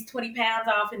to get these 20 pounds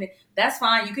off. And that's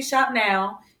fine. You can shop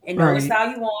now and know what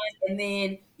style you want. And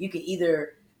then you can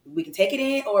we can take it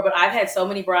in but I've had so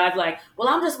many brides like, well,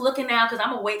 I'm just looking now because I'm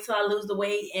going to wait till I lose the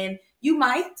weight. And you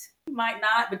might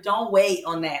not, but don't wait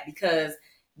on that because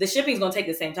the shipping is going to take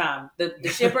the same time. The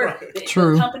shipper, the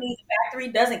company, the factory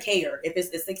doesn't care if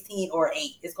it's a 16 or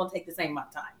 8. It's going to take the same amount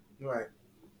of time. Right.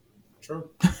 True.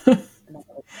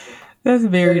 That's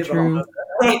very true.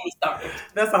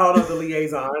 That's a whole other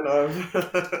liaison of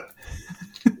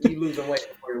you losing weight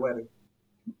before your wedding.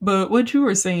 But what you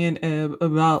were saying, Eb,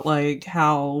 about like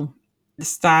how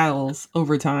styles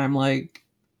over time, like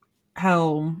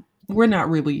how we're not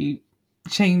really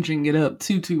changing it up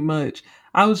too much.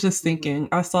 I was just thinking,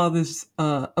 I saw this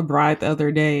a bride the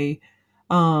other day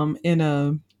in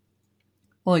a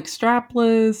like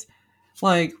strapless,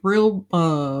 like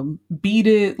real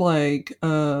beaded, like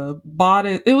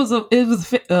bodice. It was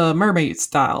a mermaid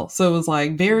style, so it was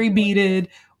like very beaded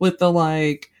with the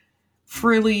like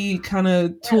frilly kind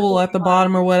of tulle at the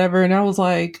bottom or whatever. And I was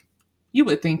like, you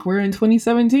would think we're in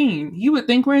 2017. You would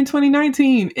think we're in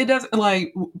 2019. It doesn't,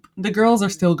 like, the girls are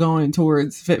still going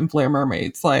towards fit and flare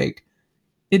mermaids. Like,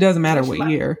 it doesn't matter what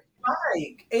year.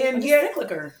 Right. And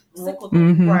cyclical.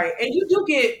 Right. And you do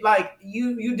get like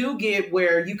you do get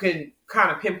where you can kind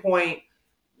of pinpoint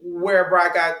where a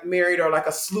bride got married or like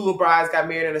a slew of brides got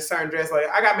married in a certain dress. Like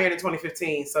I got married in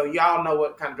 2015, so y'all know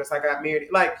what kind of dress I got married.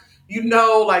 Like,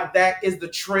 like that is the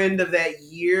trend of that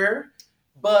year.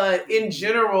 But in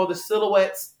general, the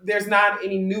silhouettes, there's not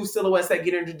any new silhouettes that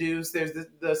get introduced. There's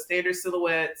the standard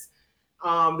silhouettes.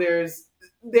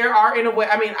 There are in a way,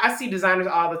 I mean, I see designers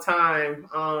all the time.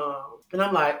 And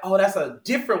I'm like, oh, that's a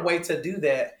different way to do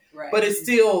that. Right. But it's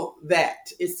still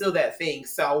that thing.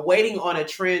 So waiting on a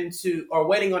trend or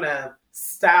waiting on a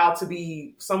style to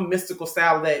be some mystical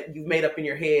style that you've made up in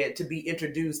your head to be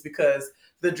introduced because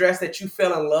the dress that you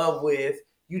fell in love with,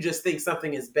 you just think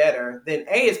something is better, then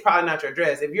A, it's probably not your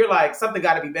dress. If you're like, something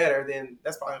got to be better, then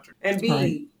that's probably not your dress. And B,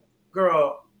 right.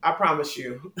 Girl, I promise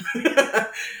you,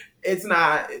 it's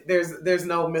not, there's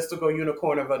no mystical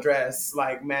unicorn of a dress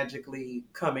like magically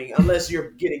coming unless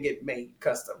you're getting it made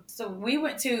custom. So we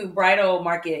went to Bridal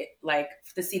Market like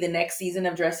to see the next season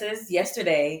of dresses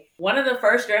yesterday. One of the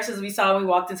first dresses we saw when we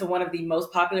walked into one of the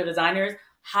most popular designers,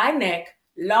 high neck,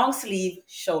 long sleeve,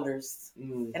 shoulders.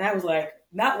 And I was like,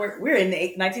 we're in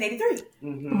 1983.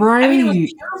 Mm-hmm. Right. I mean, it was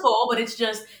beautiful, but it's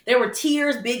just, there were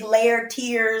tiers, big layered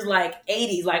tiers, like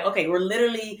 80s. Like, okay, we're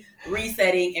literally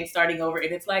resetting and starting over.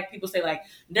 And it's like, people say like,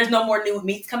 there's no more new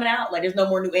meats coming out. Like, there's no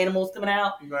more new animals coming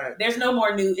out. Right. There's no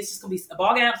more new, it's just going to be a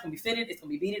ball gown. It's going to be fitted. It's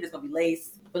going to be beaded. It's going to be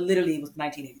laced. But literally it was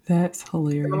 1980. That's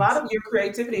hilarious. And a lot of your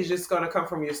creativity is just going to come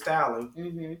from your styling.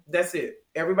 Mm-hmm. That's it.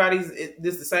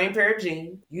 This the same pair of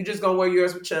jeans. You just going to wear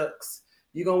yours with chucks.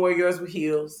 You're going to wear yours with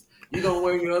heels. You're going to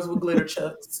wear yours with glitter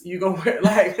chucks. You're going to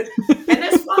wear and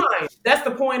that's fine. That's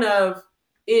the point of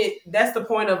it. That's the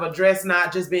point of a dress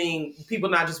not just being, people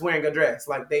not just wearing a dress.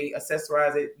 Like they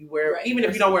accessorize it. You wear, right. Even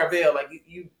if you don't wear a veil, like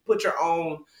you put your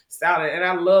own style in it. And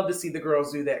I love to see the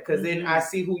girls do that because then I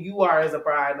see who you are as a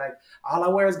bride. Like all I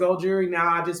wear is gold jewelry. Now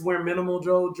I just wear minimal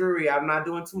gold jewelry. I'm not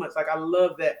doing too much. Like I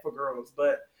love that for girls,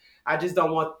 but I just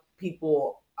don't want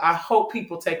people, I hope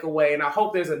people take away, and I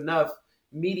hope there's enough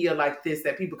media like this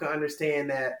that people can understand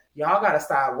that y'all gotta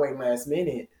stop waiting last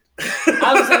minute.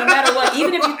 I was like, no matter what,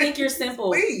 even if you think you're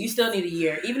simple, you still need a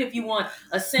year. Even if you want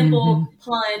a simple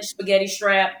plunge spaghetti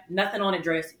strap, nothing on a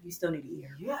dress, you still need a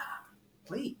year. Yeah,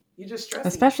 please. You just stressing.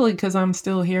 Especially because I'm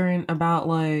still hearing about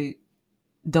like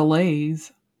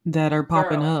delays that are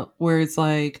popping up where it's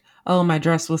like, oh, my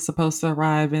dress was supposed to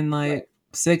arrive in like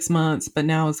 6 months, but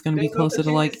now it's going to be closer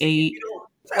to like 8.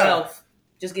 12.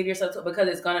 Just give yourself because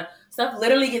it's gonna stuff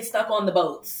literally gets stuck on the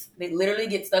boats. They literally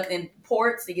get stuck in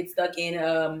ports. They get stuck in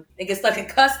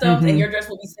customs, and your dress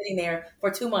will be sitting there for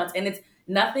 2 months, and it's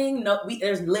nothing.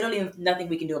 There's literally nothing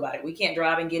we can do about it. We can't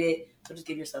drive and get it. So just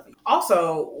give yourself a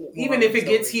Also, even if it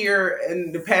gets here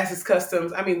and the passes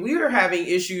customs, I mean, we are having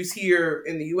issues here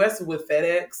in the U.S. with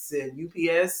FedEx and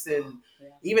UPS and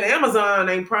even Amazon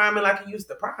ain't priming like it used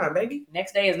to prime, baby.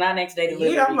 Next day is not next day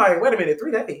delivery. Yeah, I'm like, wait a minute,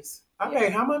 3 days.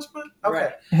 Okay, how much money? Okay.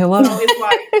 Right. Hello. So it's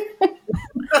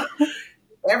like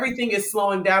everything is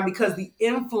slowing down because the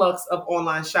influx of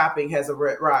online shopping has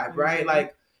arrived, right?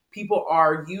 Like people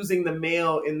are using the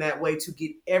mail in that way to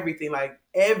get everything, like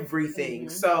everything.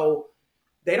 So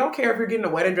they don't care if you're getting a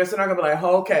wedding dress. They're not gonna be like,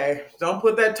 okay, don't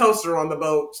put that toaster on the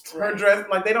boat. Her dress,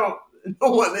 like they don't. No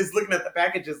one is looking at the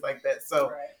packages like that.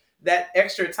 So. That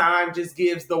extra time just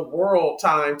gives the world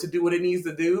time to do what it needs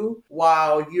to do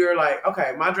while you're like,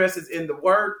 okay, my dress is in the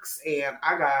works and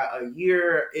I got a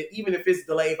year. Even if it's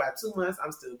delayed by 2 months,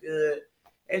 I'm still good.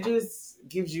 It just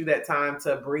gives you that time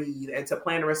to breathe and to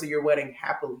plan the rest of your wedding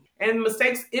happily. And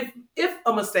mistakes, if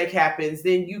a mistake happens,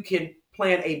 then you can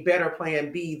plan a better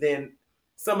plan B than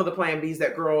some of the plan Bs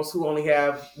that girls who only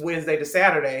have Wednesday to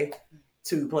Saturday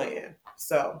to plan.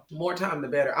 So more time, the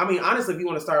better. I mean, honestly, if you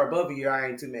want to start above a year, I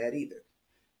ain't too mad either.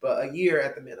 But a year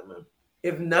at the minimum.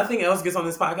 If nothing else gets on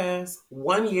this podcast,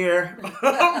 1 year. If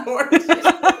y'all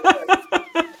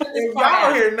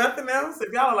don't hear nothing else,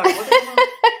 if y'all are like, what's going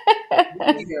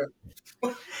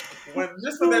on?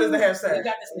 Just put that as the hashtag.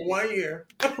 1 year.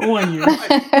 1 year.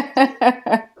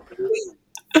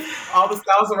 All the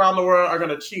styles around the world are going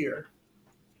to cheer.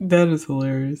 That is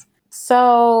hilarious.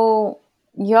 So...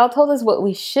 y'all told us what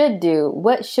we should do.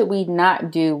 What should we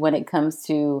not do when it comes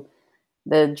to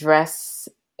the dress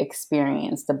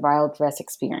experience, the bridal dress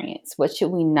experience? What should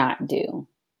we not do?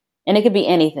 And it could be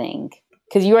anything.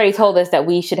 Because you already told us that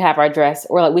we should have our dress,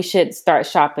 or like we should start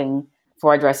shopping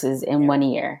for our dresses in 1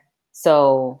 year.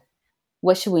 So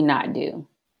what should we not do?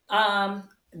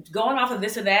 Going off of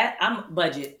this or that, I'm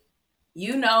budget.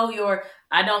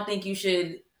 I don't think you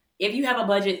should, if you have a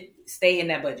budget, stay in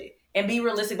that budget. And be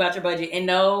realistic about your budget. And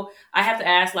no, I have to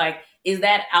ask, like, is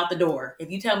that out the door?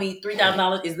 If you tell me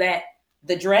 $3,000, is that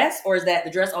the dress? Or is that the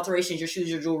dress alterations, your shoes,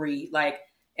 your jewelry? Like,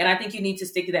 And I think you need to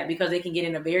stick to that because they can get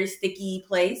in a very sticky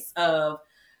place of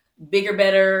bigger,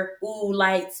 better, ooh,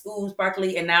 lights, ooh,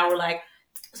 sparkly. And now we're like,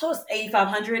 so it's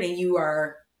 8,500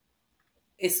 and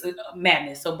it's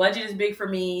madness. So budget is big for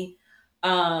me.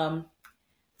 Family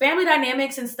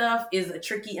dynamics and stuff is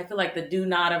tricky. I feel like the do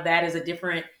not of that is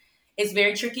it's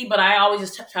very tricky, but I always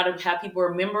just try to have people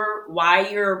remember why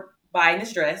you're buying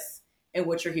this dress and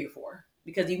what you're here for,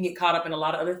 because you can get caught up in a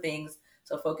lot of other things.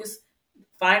 So focus,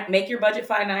 make your budget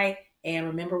finite and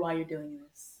remember why you're doing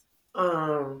this.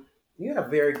 You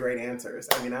have very great answers.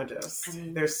 I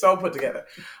mean, they're so put together.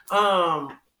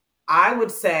 I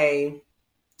would say,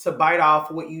 to bite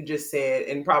off what you just said,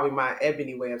 and probably my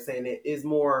Ebony way of saying it, is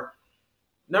more,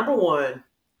 number one,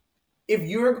 if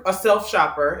you're a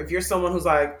self-shopper, if you're someone who's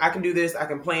like, I can do this, I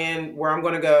can plan where I'm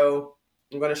going to go,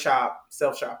 I'm going to shop,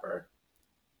 self-shopper,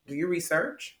 do your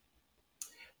research.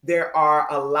 There are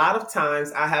a lot of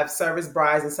times I have service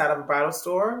brides inside of a bridal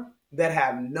store that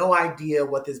have no idea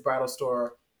what this bridal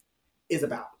store is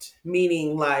about.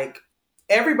 Meaning, like,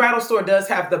 every bridal store does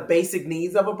have the basic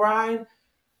needs of a bride,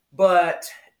 but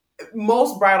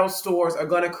most bridal stores are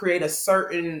going to create a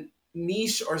certain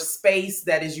niche or space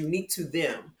that is unique to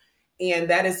them. And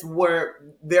that is where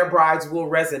their brides will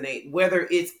resonate. Whether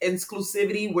it's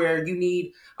exclusivity, where you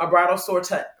need a bridal store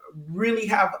to really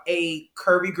have a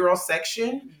curvy girl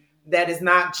section that is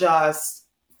not just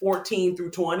 14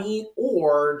 through 20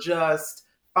 or just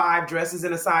 5 dresses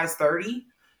in a size 30.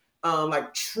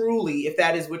 Like, truly, if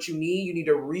that is what you need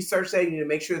to research that. You need to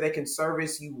make sure they can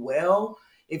service you well.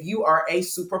 If you are a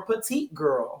super petite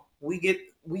girl, we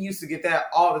used to get that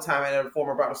all the time at a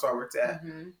former bridal store I worked at.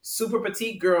 Mm-hmm. Super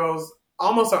petite girls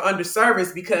almost are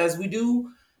underserviced because we do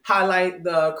highlight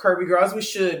the curvy girls. We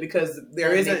should, because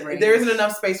there isn't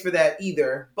enough space for that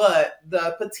either. But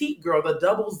the petite girl, the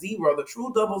 00, the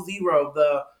true 00,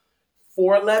 the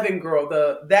 411 girl,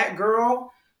 that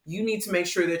girl, you need to make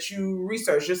sure that you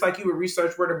research. Just like you would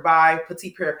research where to buy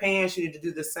petite pair of pants, you need to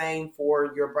do the same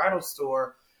for your bridal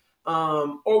store.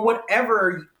 Or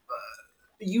whatever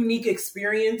unique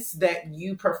experience that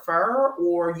you prefer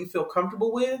or you feel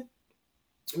comfortable with.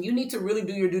 You need to really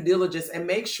do your due diligence and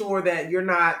make sure that you're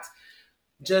not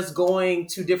just going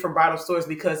to different bridal stores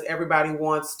because everybody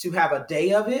wants to have a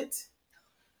day of it.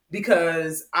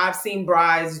 Because I've seen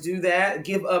brides do that,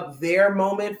 give up their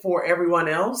moment for everyone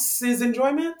else's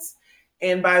enjoyment.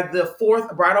 And by the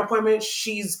 4th bridal appointment,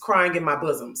 she's crying in my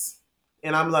bosoms.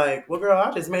 And I'm like, well, girl,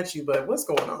 I just met you, but what's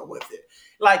going on with it?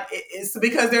 Like, it's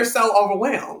because they're so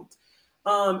overwhelmed.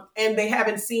 And they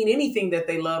haven't seen anything that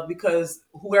they love because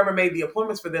whoever made the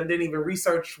appointments for them didn't even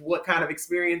research what kind of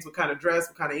experience, what kind of dress,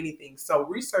 what kind of anything. So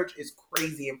research is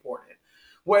crazy important.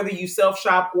 Whether you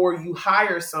self-shop or you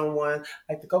hire someone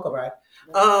like the Cocoa Bride,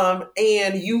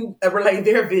 and you relay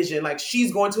their vision, like,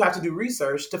 she's going to have to do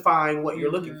research to find what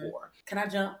you're looking for. Can I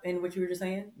jump in what you were just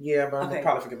saying? Yeah, but I'm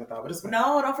probably forget my thought. But it's fine.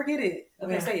 No, don't forget it.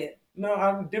 Okay, say it. No,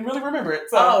 I didn't really remember it.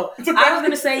 So. I was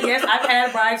going to say, yes, I've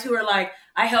had brides who are like,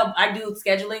 I do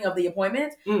scheduling of the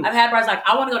appointments. I've had brides like,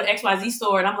 I want to go to XYZ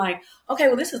store. And I'm like, okay,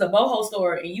 well, this is a boho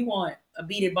store and you want a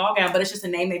beaded ball gown, but it's just a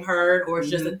name they've heard or it's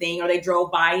just a thing or they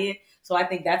drove by it. So I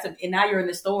think and now you're in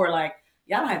the store like,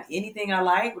 y'all don't have anything I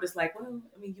like. But it's like, well,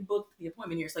 I mean, you booked the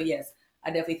appointment here. So yes,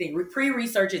 I definitely think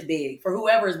pre-research is big for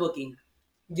whoever is booking.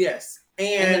 Yes.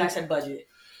 And then I said budget.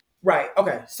 Right.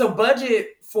 Okay. So budget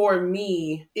for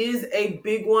me is a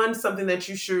big one, something that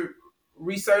you should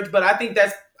research. But I think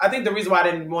the reason why I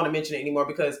didn't want to mention it anymore,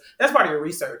 because that's part of your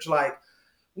research. Like,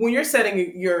 when you're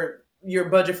setting your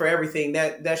budget for everything,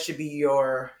 that should be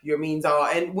your means all.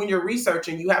 And when you're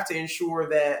researching, you have to ensure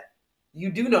that you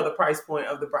do know the price point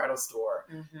of the bridal store.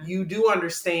 Mm-hmm. You do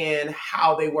understand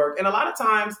how they work. And a lot of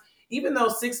times, even though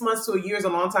 6 months to a year is a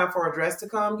long time for a dress to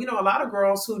come, a lot of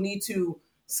girls who need to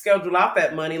schedule out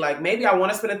that money, like, maybe I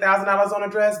want to spend $1,000 on a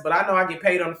dress, but I know I get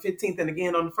paid on the 15th and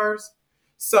again on the 1st.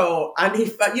 So I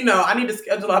need to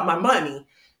schedule out my money.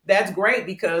 That's great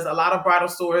because a lot of bridal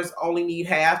stores only need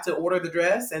half to order the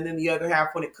dress and then the other half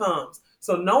when it comes.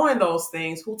 So knowing those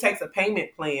things, who takes a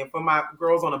payment plan for my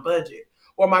girls on a budget,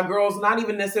 or my girls not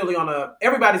even necessarily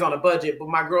everybody's on a budget, but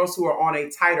my girls who are on a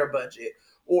tighter budget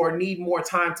or need more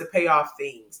time to pay off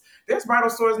things. There's bridal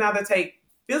stores now that take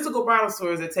physical bridal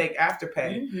stores that take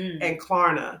Afterpay and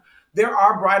Klarna. There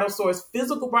are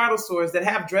physical bridal stores that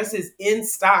have dresses in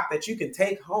stock that you can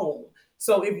take home.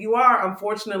 So if you are,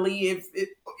 unfortunately, if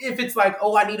it's like,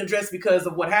 oh, I need a dress because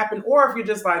of what happened, or if you're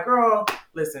just like, girl,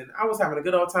 listen, I was having a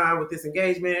good old time with this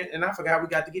engagement and I forgot we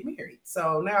got to get married.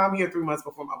 So now I'm here 3 months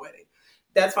before my wedding.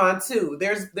 That's fine too.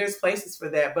 There's places for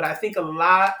that. But I think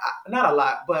not a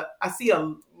lot, but I see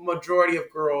a majority of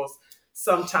girls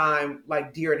sometime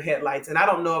like deer in headlights. And I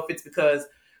don't know if it's because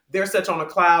they're such on a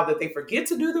cloud that they forget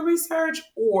to do the research,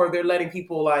 or they're letting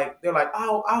people they're like,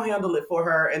 oh, I'll handle it for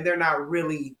her. And they're not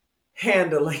really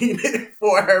handling it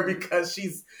for her because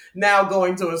she's now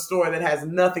going to a store that has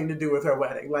nothing to do with her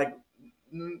wedding. Like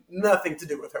nothing to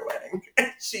do with her wedding.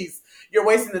 You're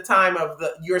wasting the time of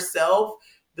yourself,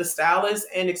 the stylist,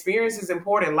 and experience is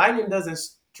important. Lightning doesn't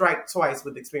strike twice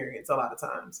with experience a lot of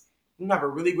times. You have a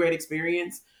really great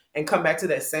experience and come back to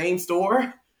that same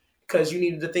store because you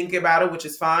needed to think about it, which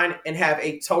is fine, and have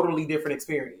a totally different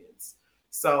experience.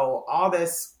 So all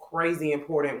that's crazy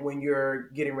important when you're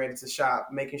getting ready to shop,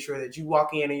 making sure that you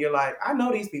walk in and you're like, I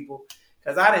know these people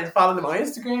because I didn't follow them on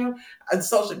Instagram and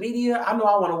social media. I know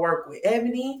I want to work with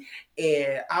Ebony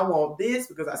and I want this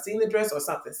because I seen the dress or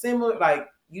something similar. Like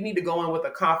you need to go in with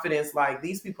a confidence like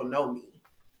these people know me.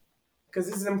 Because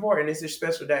this is important. It's a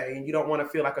special day, and you don't want to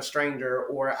feel like a stranger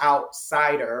or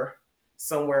outsider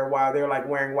somewhere while they're like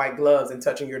wearing white gloves and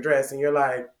touching your dress, and you're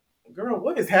like, "Girl,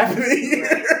 what is happening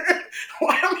here?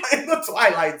 Why am I in the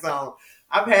Twilight Zone?"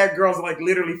 I've had girls like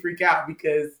literally freak out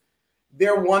because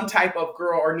they're one type of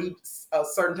girl or need a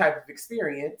certain type of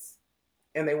experience,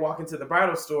 and they walk into the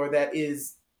bridal store that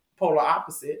is polar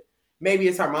opposite. Maybe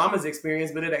it's her mama's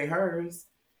experience, but it ain't hers,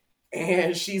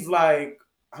 and she's like,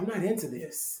 "I'm not into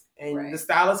this." And the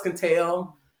stylist can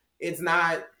tell it's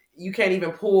not, you can't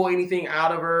even pull anything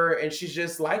out of her and she's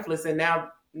just lifeless. And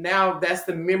now that's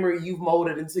the memory you've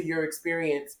molded into your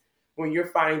experience when you're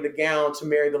finding the gown to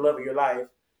marry the love of your life,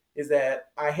 is that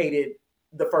I hated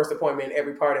the first appointment,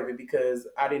 every part of it, because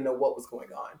I didn't know what was going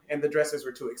on. And the dresses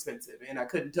were too expensive and I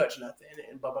couldn't touch nothing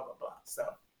and blah, blah, blah, blah. So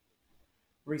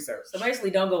research. So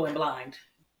basically don't go in blind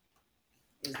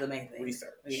is the main thing.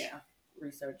 Research. Yeah.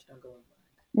 Research, don't go in blind.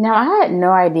 Now, I had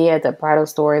no idea that bridal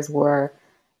stores were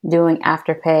doing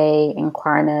Afterpay and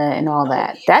Klarna and all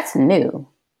that. That's new.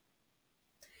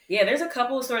 Yeah, there's a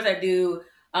couple of stores that do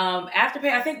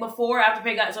Afterpay. I think before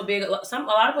Afterpay got so big, a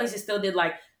lot of places still did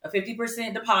like a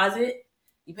 50% deposit.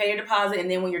 You pay your deposit,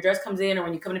 and then when your dress comes in or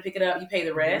when you come to pick it up, you pay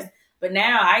the rest. Mm-hmm. But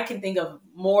now I can think of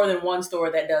more than one store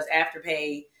that does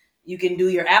Afterpay. You can do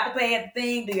your Apple Pay at the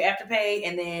thing, do your Afterpay,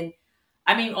 and then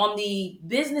I mean, on the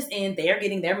business end, they're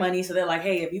getting their money. So they're like,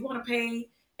 hey, if you want to pay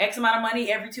X amount of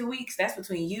money every 2 weeks, that's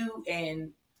between you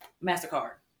and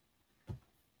MasterCard.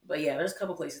 But yeah, there's a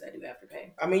couple places that do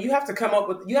Afterpay. I mean, you have to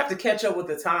catch up with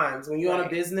the times. When you own a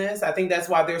business, I think that's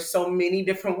why there's so many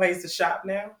different ways to shop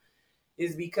now,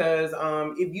 is because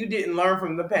if you didn't learn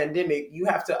from the pandemic, you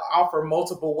have to offer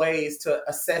multiple ways to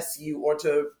assess you or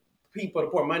to people to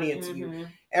pour money into you.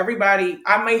 Everybody,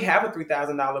 I may have a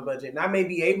 $3,000 budget and I may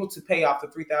be able to pay off the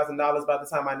 $3,000 by the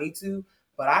time I need to,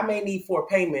 but I may need 4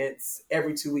 payments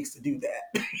every 2 weeks to do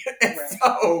that.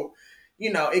 So,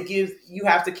 you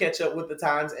have to catch up with the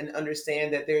times and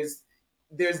understand that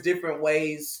there's different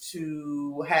ways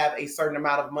to have a certain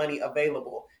amount of money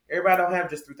available. Everybody don't have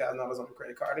just $3,000 on a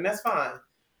credit card, and that's fine.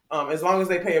 As long as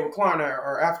they pay it with Klarna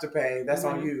or Afterpay, that's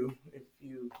on you if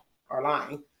you are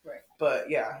lying. Right. But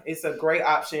yeah, it's a great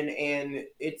option and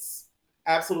it's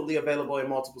absolutely available in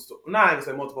multiple stores. Not even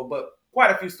say multiple, but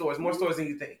quite a few stores, more stores than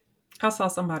you think. I saw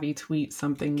somebody tweet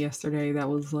something yesterday that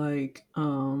was like,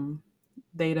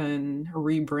 they done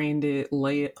rebranded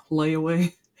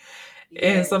layaway. Yes.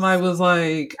 And somebody was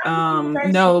like,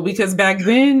 no, because back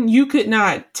then you could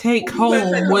not take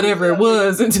home whatever it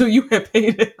was until you had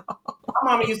paid it off.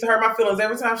 My mama used to hurt my feelings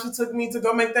every time she took me to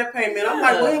go make that payment. I'm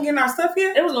like, we ain't getting our stuff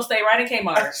yet? It was going to stay right in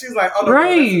Kmart. She's like, oh, no.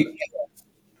 Right.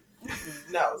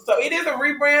 No. So it is a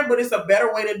rebrand, but it's a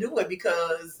better way to do it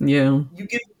because you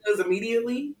get the goods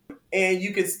immediately and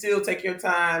you can still take your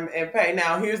time and pay.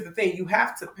 Now, here's the thing. You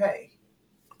have to pay.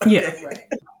 Yeah. Right.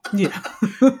 Yeah.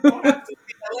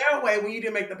 Layaway, when you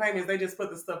didn't make the payments, they just put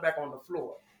the stuff back on the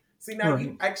floor. See, now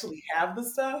you actually have the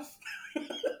stuff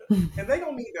and they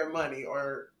don't need their money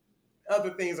or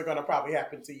other things are going to probably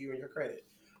happen to you and your credit.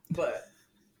 But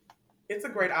it's a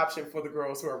great option for the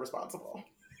girls who are responsible.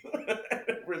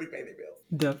 Really pay their bills.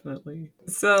 Definitely.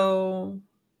 So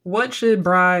what should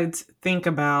brides think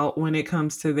about when it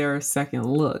comes to their second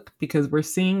look? Because we're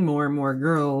seeing more and more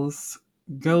girls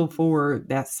go for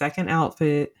that second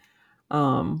outfit.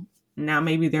 Now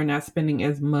maybe they're not spending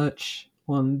as much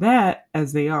on that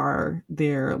as they are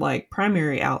their like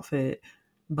primary outfit,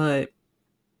 but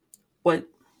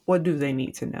what do they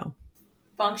need to know?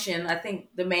 Function. I think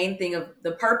the main thing of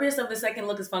the purpose of the second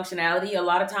look is functionality. A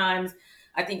lot of times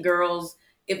I think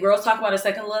if girls talk about a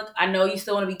second look, I know you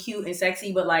still want to be cute and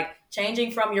sexy, but like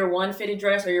changing from your one fitted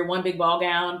dress or your one big ball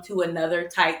gown to another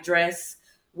tight dress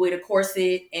with a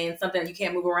corset and something that you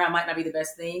can't move around might not be the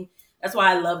best thing. That's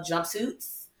why I love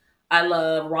jumpsuits. I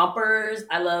love rompers.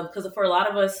 I love, because for a lot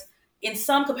of us, in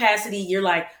some capacity, you're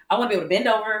like, I want to be able to bend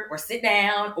over or sit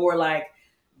down or like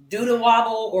do the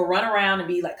wobble or run around and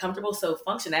be like comfortable. So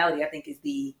functionality, I think, is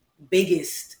the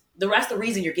biggest. That's the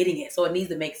reason you're getting it. So it needs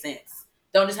to make sense.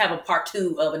 Don't just have a part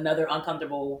 2 of another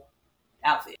uncomfortable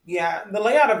outfit. Yeah, the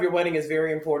layout of your wedding is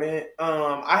very important.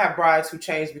 I have brides who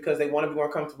change because they want to be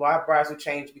more comfortable. I have brides who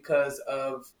change because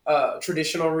of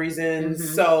traditional reasons.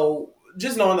 Mm-hmm. So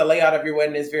just knowing the layout of your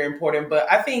wedding is very important.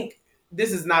 But I think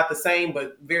this is not the same,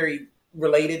 but very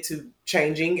related to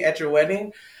changing at your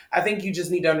wedding. I think you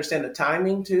just need to understand the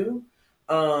timing too.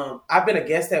 I've been a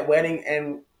guest at wedding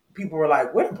and people were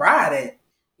like, "Where the bride at?"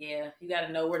 Yeah, you got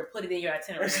to know where to put it in your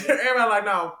itinerary. Everybody like,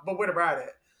 no, but where the bride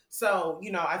at? So,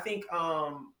 I think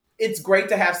it's great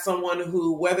to have someone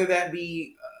who, whether that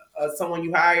be someone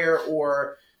you hire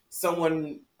or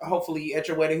someone hopefully at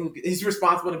your wedding who is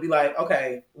responsible to be like,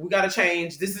 okay, we got to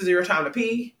change. This is your time to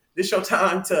pee. This is your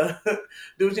time to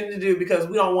do what you need to do, because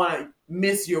we don't want to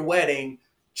miss your wedding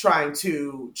trying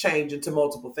to change into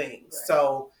multiple things. Right.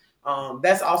 So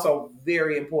that's also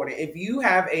very important. If you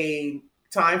have a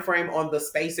time frame on the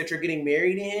space that you're getting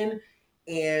married in,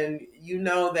 and you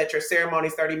know that your ceremony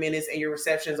is 30 minutes and your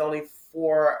reception is only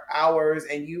 4 hours,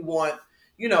 and you want,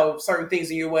 certain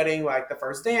things in your wedding, like the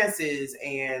first dances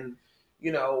and,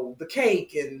 the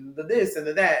cake and the this and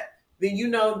the that, then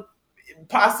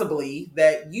possibly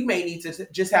that you may need to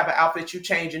just have an outfit you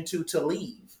change into to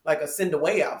leave, like a send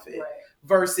away outfit. Right.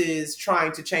 Versus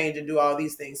trying to change and do all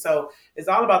these things. So it's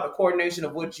all about the coordination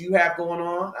of what you have going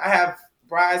on. I have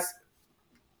brides.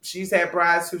 She's had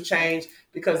brides who change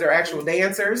because they're actual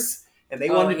dancers and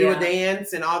they want to do a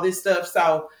dance and all this stuff.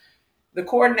 So the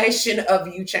coordination of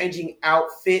you changing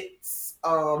outfits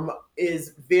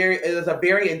is a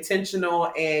very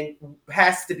intentional and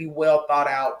has to be well thought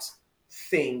out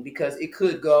thing, because it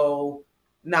could go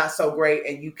not so great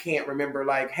and you can't remember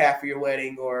like half of your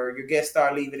wedding, or your guests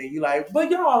start leaving and you like, but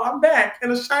y'all, I'm back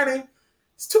in a shiny,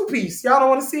 it's 2-piece. Y'all don't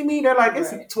want to see me? They're like,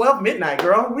 it's 12 midnight,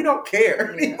 girl. We don't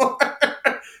care anymore.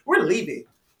 We're leaving.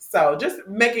 So just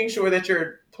making sure that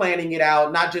you're planning it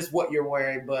out, not just what you're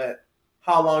wearing, but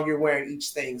how long you're wearing each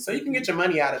thing, so you can get your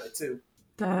money out of it too.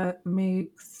 That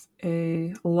makes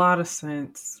a lot of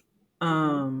sense.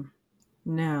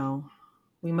 Now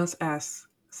we must ask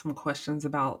some questions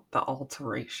about the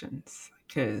alterations,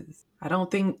 because I don't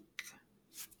think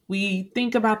we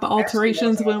think about the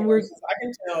alterations when we're... I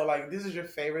can tell, like, this is your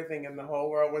favorite thing in the whole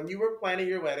world. When you were planning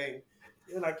your wedding,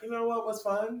 you're like, you know what was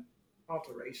fun?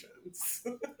 Alterations.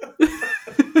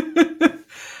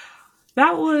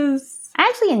 That was... I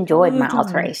actually enjoyed my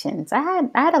alterations. I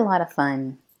had a lot of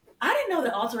fun. I didn't know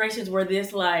that alterations were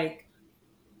this like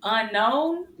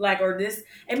unknown, like, or this,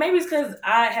 and maybe it's because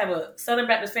I have a Southern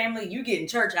Baptist family. You getting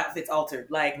church outfits altered,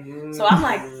 like, so I'm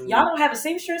like, y'all don't have a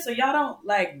seamstress, or y'all don't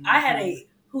like. I had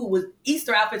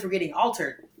Easter outfits were getting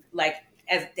altered, like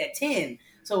at 10.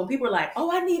 So when people are like,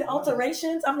 "Oh, I need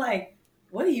alterations," I'm like,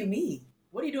 "What do you mean?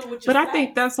 What are you doing with your?" But I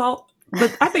think that's all.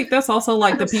 But I think that's also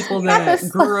like the people that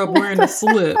grew up wearing a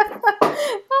slip.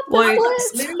 Like,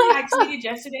 literally, I tweeted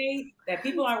yesterday that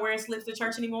people aren't wearing slips to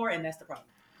church anymore, and that's the problem.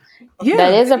 Yeah,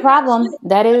 that is a problem.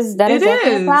 That is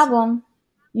definitely a problem.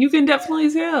 You can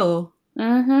definitely tell.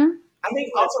 Mm-hmm. I think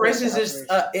alterations is just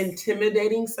an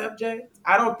intimidating subject.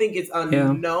 I don't think it's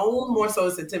unknown. More so,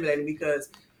 it's intimidating because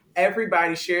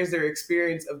everybody shares their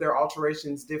experience of their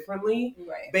alterations differently,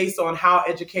 right, based on how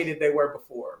educated they were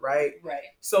before, right? Right.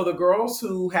 So the girls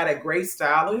who had a great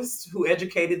stylist who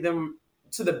educated them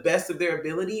to the best of their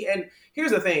ability, and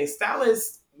here's the thing,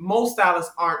 most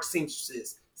stylists aren't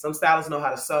seamstresses. Some stylists know how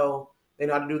to sew. They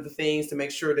know how to do the things to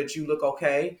make sure that you look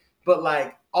okay. But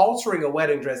like altering a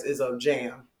wedding dress is a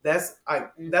jam. That's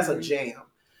a jam.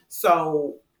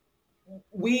 So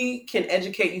we can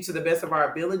educate you to the best of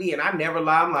our ability. And I never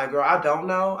lie. I'm like, girl, I don't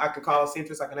know. I can call a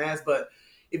seamstress, I can ask. But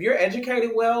if you're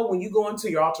educated well, when you go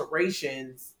into your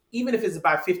alterations, even if it's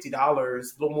about $50, a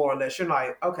little more or less, you're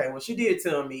like, okay, well, she did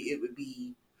tell me it would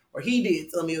be, or he did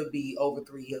tell me it would be over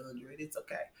 $300. It's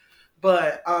okay.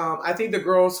 But I think the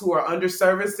girls who are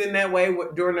underserviced in that way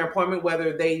during their appointment,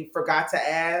 whether they forgot to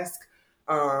ask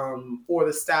or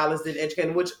the stylist didn't educate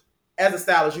them, which as a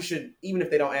stylist, you should, even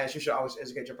if they don't ask, you should always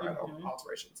educate your bride on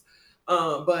alterations.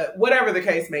 But whatever the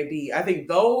case may be, I think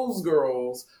those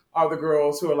girls are the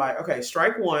girls who are like, okay,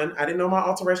 strike one. I didn't know my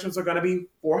alterations are going to be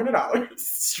 $400.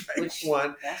 Strike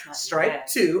one. Strike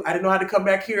two. I didn't know how to come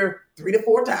back here 3 to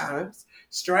 4 times.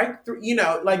 Strike three.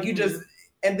 You just,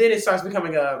 and then it starts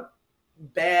becoming a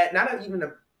bad, not even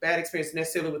a bad experience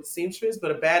necessarily with the seamstress,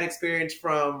 but a bad experience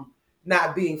from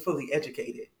not being fully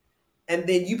educated. And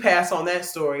then you pass on that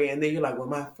story, and then you're like, well,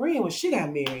 my friend, when she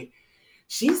got married,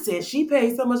 she said she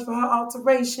paid so much for her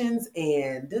alterations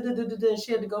and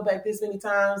she had to go back this many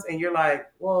times. And you're like,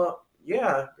 well,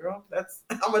 yeah, girl, that's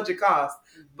how much it costs.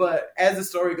 But as the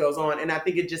story goes on, and I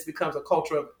think it just becomes a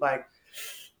culture of like,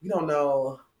 we don't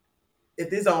know if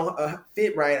this don't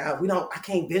fit right. I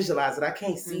can't visualize it. I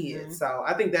can't see it. So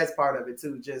I think that's part of it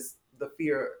too. Just the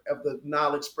fear of the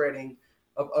knowledge spreading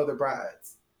of other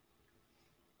brides.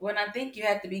 When I think you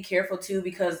have to be careful too,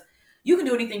 because you can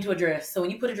do anything to a dress. So when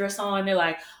you put a dress on, they're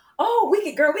like, oh, we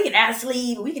can add a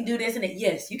sleeve, we can do this and it.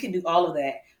 Yes, you can do all of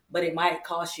that, but it might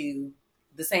cost you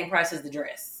the same price as the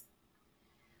dress.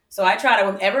 So I try to,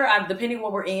 whenever depending on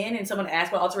what we're in and someone asks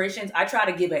about alterations, I try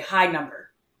to give a high number.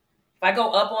 If I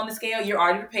go up on the scale, you're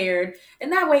already prepared.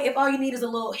 And that way, if all you need is a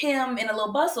little hem and a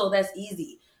little bustle, that's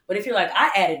easy. But if you're like,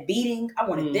 I added beading, I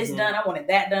wanted this done, I wanted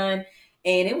that done.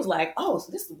 And it was like, oh,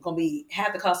 so this is going to be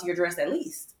half the cost of your dress at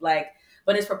least. Like,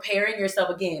 but it's preparing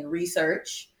yourself again,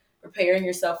 research, preparing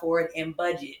yourself for it and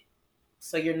budget.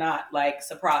 So you're not like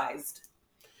surprised.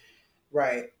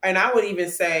 Right. And I would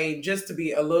even say, just to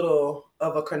be a little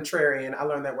of a contrarian, I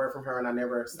learned that word from her and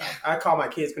I call my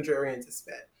kids contrarians to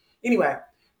spit. Anyway,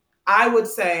 I would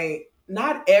say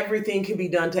not everything can be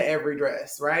done to every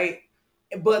dress, right?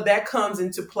 But that comes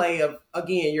into play of,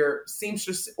 again, your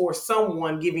seamstress or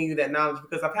someone giving you that knowledge,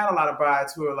 because I've had a lot of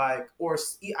brides who are like, or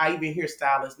I even hear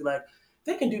stylists be like,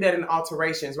 they can do that in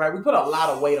alterations, right? We put a lot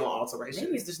of weight on alterations.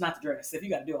 Maybe it's just not the dress if you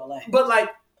got to do all that. But like,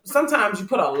 sometimes you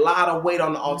put a lot of weight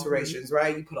on the alterations,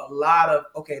 right? You put a lot of,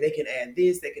 okay, they can add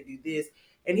this, they can do this.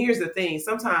 And here's the thing.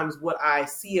 Sometimes what I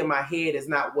see in my head is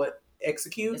not what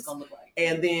executes. It's gonna look like.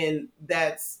 And then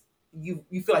that's, you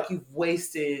feel like you've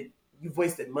wasted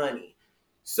money.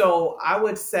 So I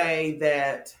would say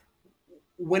that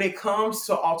when it comes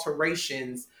to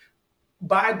alterations,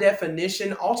 by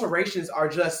definition, alterations are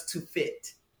just to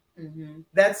fit.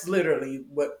 That's literally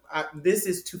this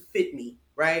is to fit me,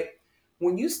 right?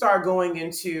 When you start going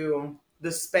into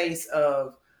the space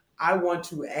of, I want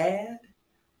to add,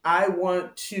 I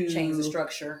want to change the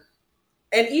structure.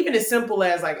 And even as simple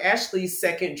as like Ashley's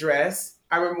second dress,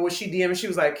 I remember when she DM'd, she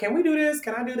was like, can we do this?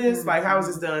 Can I do this? Like, how is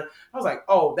this done? I was like,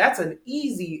 oh, that's an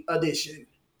easy addition.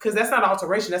 Because that's not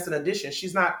alteration, that's an addition.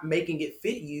 She's not making it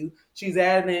fit you. She's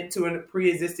adding it to a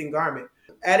pre-existing garment.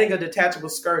 Adding a detachable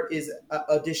skirt is an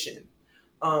addition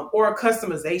or a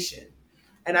customization.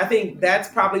 And I think that's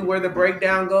probably where the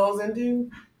breakdown goes into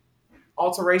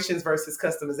alterations versus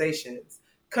customizations.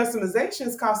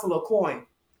 Customizations cost a little coin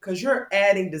because you're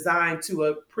adding design to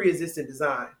a pre-existing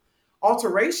design.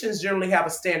 Alterations generally have a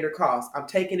standard cost. I'm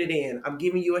taking it in. I'm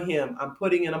giving you a hem. I'm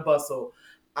putting in a bustle.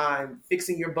 I'm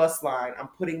fixing your bust line. I'm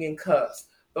putting in cuffs.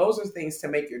 Those are things to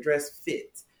make your dress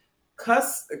fit.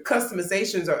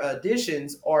 Customizations or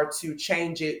additions are to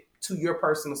change it to your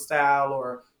personal style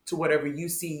or to whatever you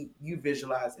see you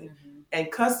visualizing.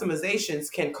 And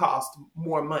customizations can cost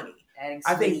more money.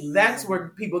 I think that's where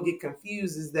people get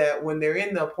confused, is that when they're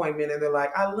in the appointment and they're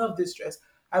like, I love this dress.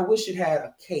 I wish it had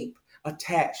a cape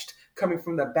attached coming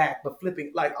from the back, but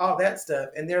flipping, like all that stuff.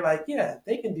 And they're like, yeah,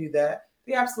 they can do that.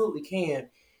 They absolutely can.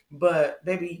 But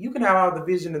baby, you can have all the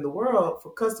vision in the world.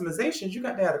 For customizations, you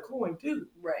got to have a coin too.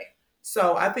 Right.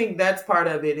 So I think that's part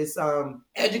of it, is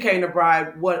educating the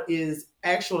bride what is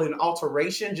actually an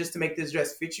alteration just to make this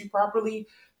dress fit you properly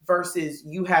versus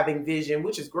you having vision,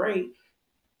 which is great,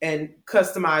 and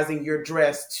customizing your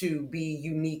dress to be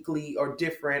uniquely or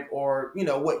different or, you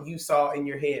know, what you saw in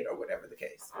your head or whatever the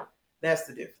case. That's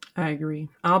the difference. I agree.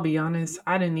 I'll be honest.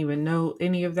 I didn't even know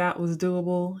any of that was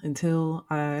doable until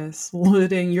I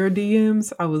slid in your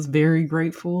DMs. I was very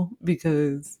grateful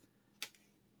because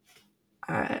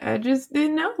I just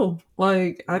didn't know.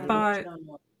 Like, I thought,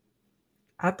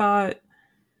 I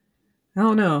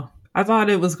don't know. I thought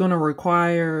it was going to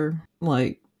require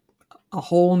like a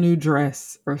whole new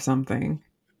dress or something.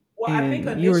 Well, and I think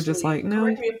initially, you were just like, no.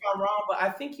 Correct me if I'm wrong, but I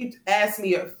think you asked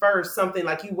me at first something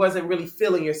like you wasn't really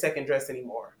feeling your second dress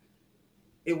anymore.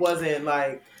 It wasn't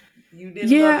like you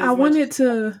didn't. Yeah, I wanted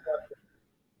to.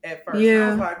 At first, yeah. I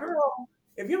was like, girl,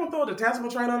 if you don't throw a detachable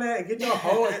train on that and get your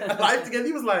whole life together,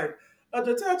 he was like, a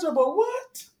detachable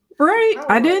what? Right,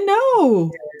 I didn't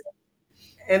know.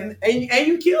 And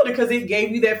you killed it because it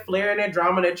gave you that flair and that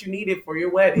drama that you needed for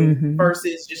your wedding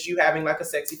versus just you having like a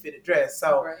sexy fitted dress.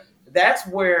 So that's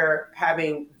where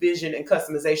having vision and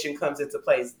customization comes into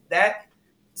place. That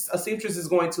a seamstress is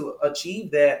going to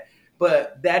achieve that,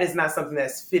 but that is not something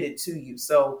that's fitted to you.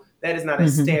 So that is not a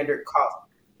standard cost.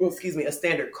 A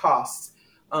standard cost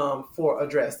for a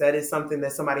dress. That is something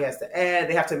that somebody has to add.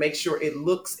 They have to make sure it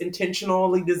looks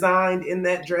intentionally designed in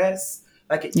that dress.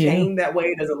 Like it came that way.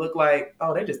 It doesn't look like,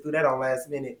 oh, they just threw that on last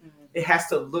minute. It has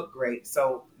to look great.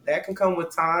 So that can come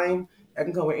with time, that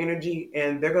can come with energy,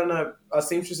 and a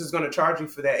seamstress is gonna charge you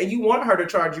for that. And you want her to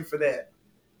charge you for that.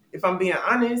 If I'm being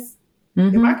honest,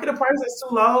 if I get a price that's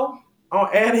too low on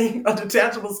adding a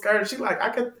detachable skirt, she like, I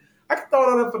could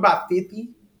throw it up for about 50.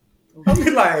 I'll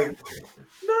be like,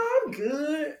 no, I'm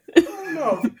good. I don't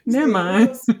know. Never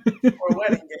mind. Or a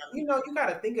wedding gown. You know, you got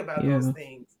to think about those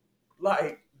things.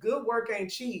 Like, good work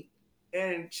ain't cheap,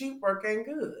 and cheap work ain't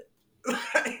good.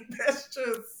 Like, that's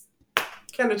just,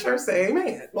 can the church say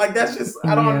amen? Like, that's just,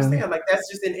 I don't understand. Like, that's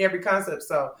just in every concept.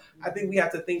 So I think we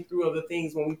have to think through other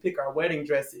things when we pick our wedding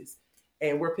dresses,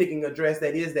 and we're picking a dress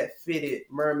that is that fitted,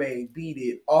 mermaid,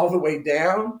 beaded, all the way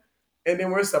down. And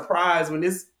then we're surprised when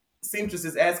this seamstress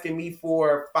is asking me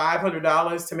for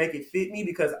 $500 to make it fit me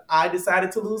because I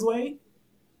decided to lose weight.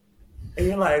 And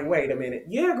you're like, wait a minute.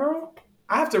 Yeah, girl,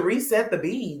 I have to reset the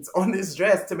beads on this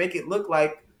dress to make it look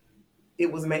like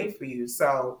it was made for you.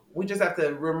 So we just have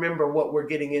to remember what we're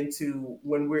getting into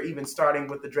when we're even starting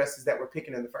with the dresses that we're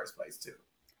picking in the first place too.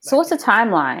 So what's the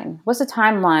timeline? What's the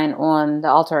timeline on the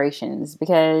alterations?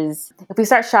 Because if we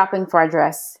start shopping for our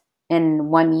dress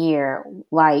in 1 year,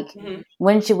 like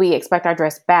when should we expect our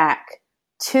dress back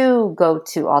to go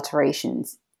to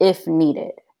alterations if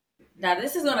needed? Now,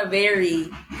 this is going to vary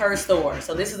per store.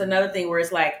 So this is another thing where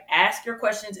it's like, ask your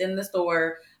questions in the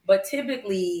store. But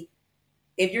typically,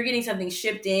 if you're getting something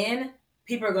shipped in,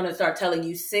 people are going to start telling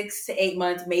you 6 to 8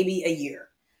 months, maybe a year.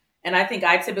 And I think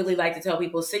I typically like to tell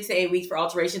people 6 to 8 weeks for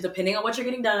alterations, depending on what you're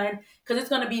getting done, because it's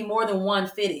going to be more than one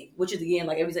fitting, which is, again,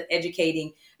 like Ebony said,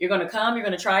 educating. You're going to come, you're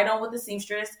going to try it on with the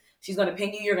seamstress. She's going to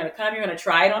ping you. You're going to come, you're going to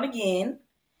try it on again.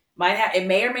 It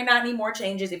may or may not need more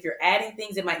changes. If you're adding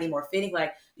things, it might need more fitting.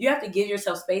 Like, you have to give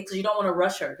yourself space because you don't want to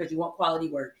rush her because you want quality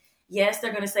work. Yes,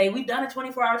 they're going to say, we've done a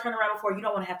 24-hour turnaround before. You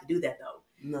don't want to have to do that, though.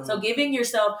 No. So giving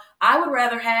yourself, I would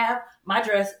rather have my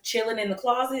dress chilling in the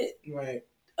closet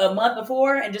a month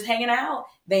before and just hanging out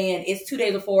than it's 2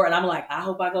 days before and I'm like, I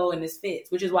hope I go and this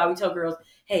fits, which is why we tell girls,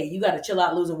 hey, you got to chill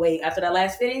out losing weight. After that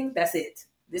last fitting, that's it.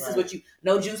 This is what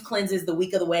no juice cleanses the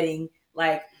week of the wedding,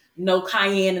 like no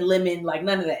cayenne and lemon, like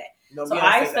none of that. No, so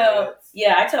I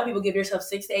tell people give yourself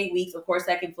 6 to 8 weeks. Of course,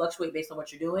 that can fluctuate based on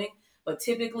what you're doing, but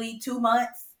typically 2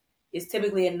 months is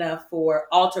typically enough for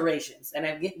alterations. And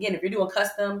again, if you're doing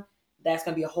custom, that's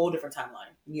going to be a whole different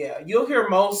timeline. Yeah, you'll hear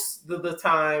most of the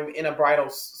time in a bridal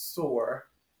store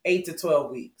 8 to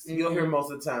 12 weeks. Mm-hmm. You'll hear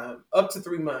most of the time up to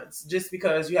 3 months, just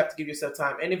because you have to give yourself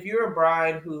time. And if you're a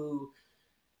bride who,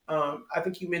 I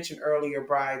think you mentioned earlier,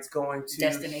 brides going to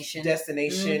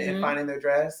destination and finding their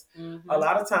dress. Mm-hmm. A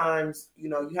lot of times, you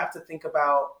have to think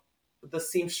about the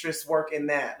seamstress work in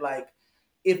that. Like,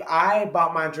 if I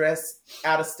bought my dress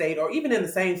out of state or even in the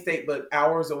same state, but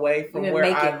hours away from where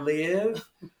I live,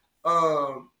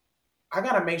 I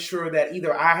got to make sure that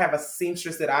either I have a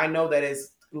seamstress that I know that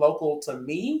is local to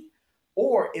me,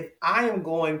 or if I am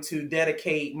going to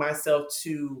dedicate myself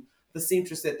to the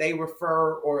seamstress that they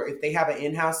refer, or if they have an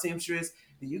in-house seamstress,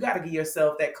 then you got to give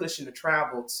yourself that cushion to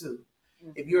travel too.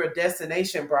 Mm-hmm. If you're a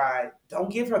destination bride,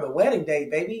 don't give her the wedding day,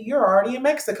 baby. You're already in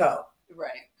Mexico.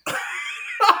 Right.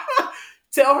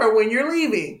 Tell her when you're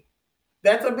leaving.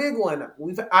 That's a big one.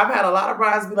 I've had a lot of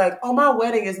brides be like, oh, my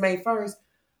wedding is May 1st.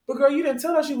 But girl, you didn't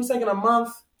tell us she was taking a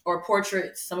month. Or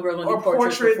portraits. Some girls want to do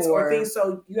portraits before. Or things.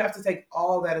 So you have to take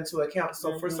all that into account.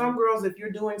 So for some girls, if you're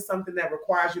doing something that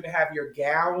requires you to have your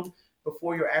gown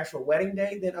before your actual wedding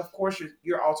day, then of course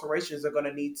your alterations are going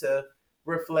to need to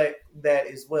reflect that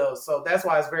as well. So that's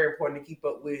why it's very important to keep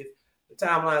up with the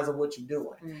timelines of what you're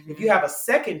doing. Mm-hmm. If you have a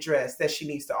second dress that she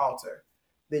needs to alter,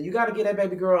 then you got to give that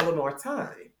baby girl a little more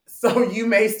time. So you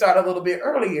may start a little bit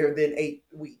earlier than 8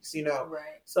 weeks,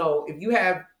 Right. So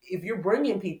if you're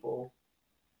bringing people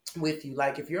with you,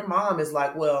 like if your mom is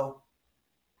like, well,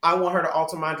 I want her to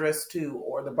alter my dress too,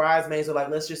 or the bridesmaids are like,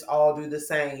 let's just all do the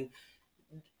same.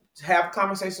 Have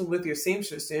conversations with your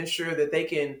seamstress to ensure that they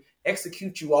can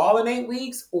execute you all in 8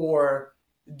 weeks, or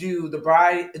does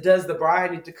the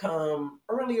bride need to come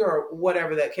earlier, or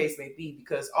whatever that case may be,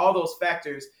 because all those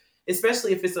factors,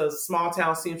 especially if it's a small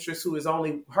town seamstress who is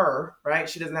only her, right?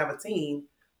 She doesn't have a team.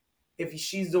 If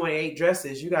she's doing 8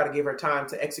 dresses, you got to give her time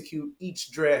to execute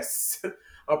each dress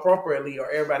appropriately, or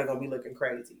everybody going to be looking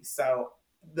crazy. So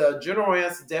the general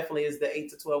answer definitely is the 8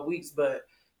 to 12 weeks, but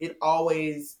you're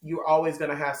always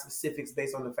going to have specifics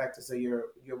based on the factors of your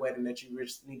wedding that you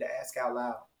just need to ask out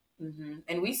loud. Mm-hmm.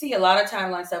 And we see a lot of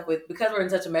timeline stuff because we're in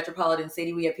such a metropolitan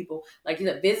city. We have people like you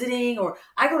said visiting, or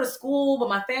I go to school, but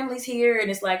my family's here,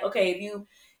 and it's like, okay,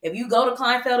 if you go to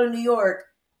Kleinfeld in New York,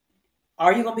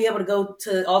 are you gonna be able to go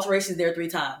to alterations there 3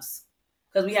 times?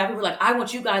 Because we have people like, I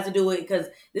want you guys to do it because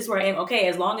this is where I am. Okay,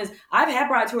 as long as I've had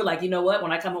brides who are like, you know what,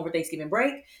 when I come over Thanksgiving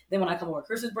break, then when I come over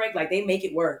Christmas break, like they make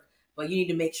it work. But you need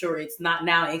to make sure it's not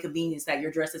now inconvenience that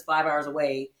your dress is 5 hours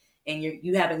away and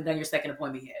you haven't done your second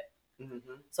appointment yet.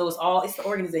 Mm-hmm. So it's the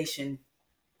organization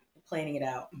planning it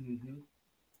out. Mm-hmm.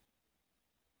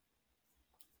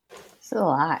 It's a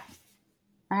lot.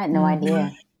 I had no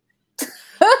idea. If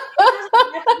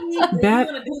you're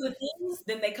gonna do the things,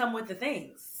 then they come with the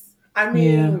things. I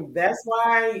mean, that's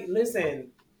why.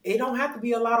 Listen, it don't have to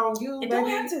be a lot on you. It don't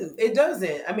have to. It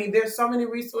doesn't. I mean, there's so many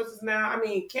resources now. I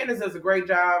mean, Candace does a great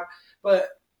job, but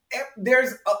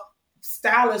there's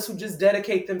stylists who just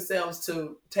dedicate themselves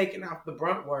to taking off the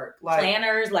brunt work, like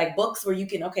planners, like books where you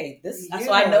can. Okay, this. Yeah.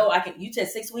 So I know I can. You said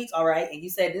 6 weeks, all right, and you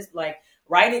said this like.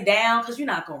 Write it down because you're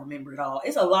not going to remember it all.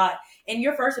 It's a lot. And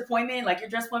your first appointment, like your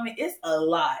dress appointment, it's a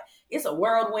lot. It's a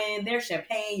whirlwind. There's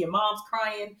champagne. Your mom's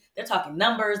crying. They're talking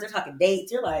numbers. They're talking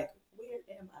dates. You're like, where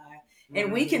am I?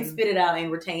 And we can spit it out and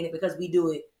retain it because we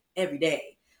do it every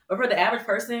day. But for the average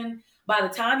person, by the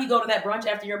time you go to that brunch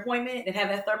after your appointment and have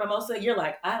that third mimosa, you're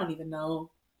like, I don't even know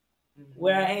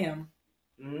where I am.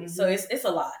 Mm-hmm. So it's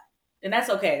a lot. And that's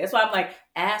okay. That's why I'm like,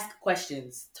 ask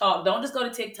questions. Talk. Don't just go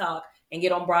to TikTok and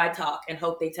get on Bride Talk and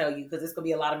hope they tell you because it's going to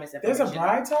be a lot of misinformation. There's a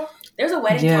Bride Talk? There's a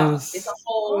wedding talk. It's a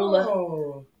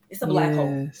whole, it's a black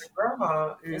hole.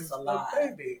 Grandma is a lot.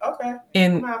 Baby. Okay.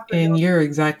 And you're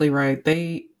exactly right.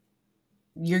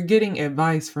 You're getting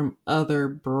advice from other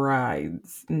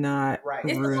brides, not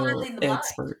real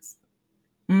experts.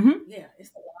 Mm-hmm. Yeah,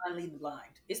 it's the blind leading the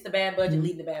blind. It's the bad budget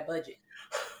leading the bad budget.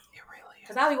 It really is.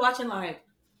 Because I'll be watching like,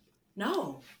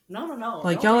 no.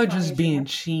 Like y'all are just being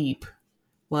cheap.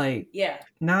 Like,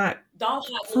 not don't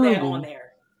have that on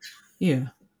there. Yeah.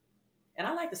 And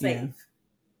I like to save.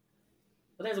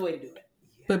 But there's a way to do it.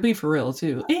 But be for real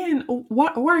too. And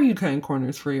why are you cutting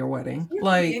corners for your wedding?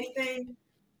 Like anything,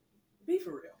 be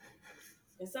for real.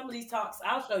 In some of these talks,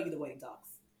 I'll show you the wedding talks.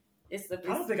 I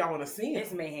don't think I want to see it.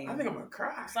 It's mayhem. I think I'm gonna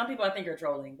cry. Some people I think are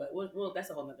trolling, but we'll that's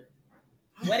a whole nother.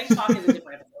 Wedding talk is a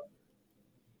different episode.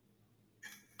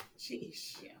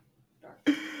 Sheesh. Yeah. Dark.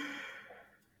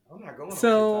 I'm not going.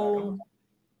 So,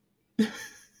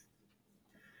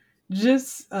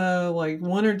 just like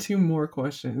one or two more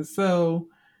questions. So,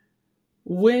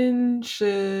 hold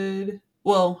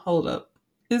up.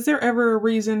 Is there ever a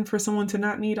reason for someone to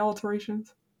not need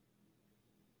alterations?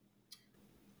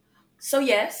 So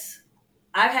yes,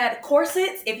 I've had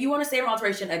corsets. If you want to save an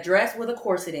alteration, a dress with a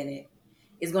corset in it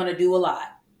is going to do a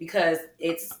lot because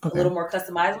it's a little more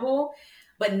customizable.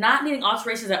 But not needing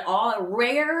alterations at all,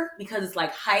 rare because it's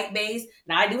like height based.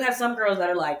 Now I do have some girls that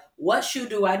are like, what shoe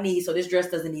do I need so this dress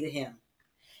doesn't need a hem?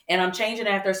 And I'm changing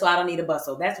after so I don't need a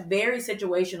bustle. That's very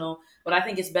situational, but I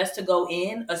think it's best to go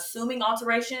in assuming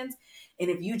alterations. And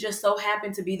if you just so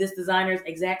happen to be this designer's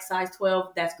exact size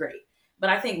 12, that's great. But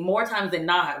I think more times than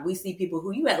not, we see people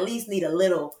who you at least need a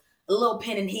little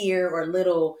pin in here or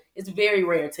it's very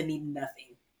rare to need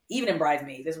nothing. Even in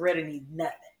bridesmaids, it's rare to need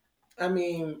nothing. I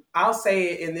mean, I'll say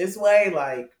it in this way,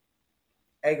 like,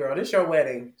 hey girl, this your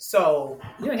wedding. So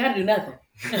you ain't gotta do nothing.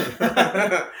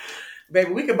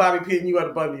 Baby, we can bobby pin you at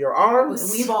the bottom of your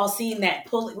arms. We've all seen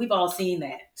that. We've all seen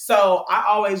that. So I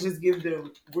always just give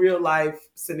them real life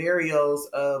scenarios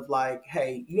of like,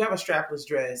 hey, you have a strapless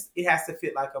dress. It has to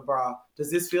fit like a bra.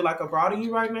 Does this feel like a bra to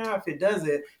you right now? If it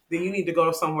doesn't, then you need to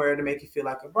go somewhere to make it feel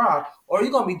like a bra. Or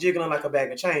you're going to be jiggling like a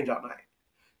bag of change all night.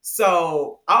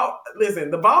 So, listen,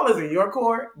 the ball is in your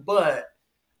court, but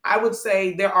I would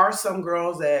say there are some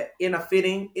girls that in a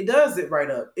fitting, it does it right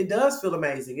up. It does feel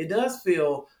amazing. It does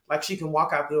feel like she can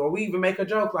walk out there, or we even make a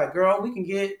joke like, girl, we can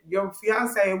get your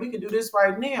fiance and we can do this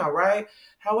right now, right?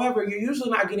 However, you're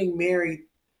usually not getting married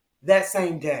that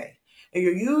same day. And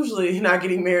you're usually not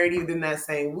getting married even that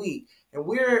same week. And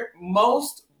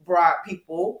most bride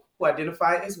people who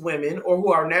identify as women or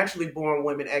who are naturally born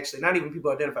women, actually, not even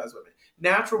people who identify as women,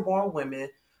 natural born women,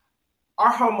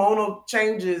 our hormonal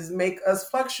changes make us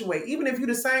fluctuate. Even if you're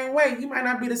the same weight, you might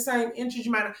not be the same inches.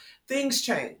 Things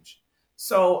change.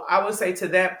 So I would say to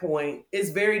that point, it's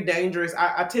very dangerous.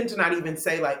 I tend to not even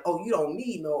say like, oh, you don't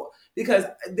need no, because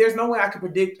there's no way I can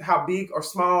predict how big or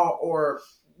small or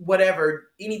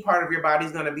whatever any part of your body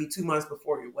is going to be 2 months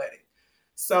before your wedding.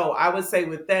 So I would say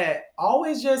with that,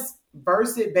 always just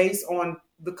verse it based on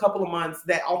the couple of months,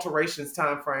 that alterations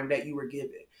time frame that you were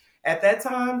given. At that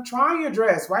time, try your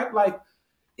dress, right? Like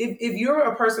if you're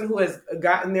a person who has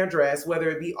gotten their dress,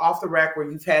 whether it be off the rack where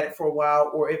you've had it for a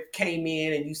while, or it came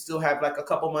in and you still have like a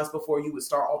couple months before you would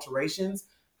start alterations,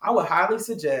 I would highly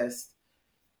suggest,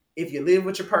 if you live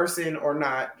with your person or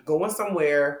not, going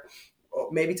somewhere, or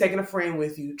maybe taking a friend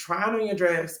with you, trying on your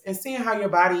dress and seeing how your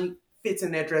body fits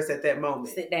in that dress at that moment.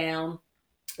 Sit down.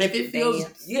 If it feels,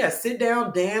 dance. sit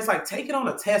down, dance, like take it on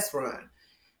a test run.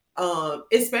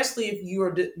 Especially if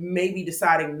you're maybe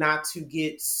deciding not to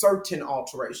get certain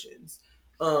alterations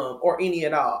or any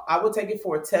at all. I would take it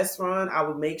for a test run. I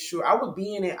would make sure I would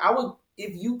be in it.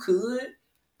 If you could,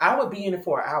 I would be in it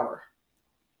for an hour.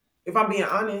 If I'm being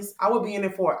honest, I would be in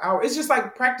it for an hour. It's just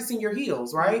like practicing your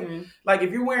heels, right? Mm-hmm. Like if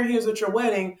you're wearing heels at your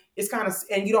wedding, it's kind of,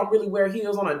 and you don't really wear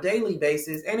heels on a daily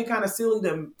basis, and it's kind of silly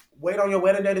to wait on your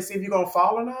wedding day to see if you're going to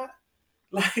fall or not.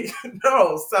 Like,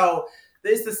 no. So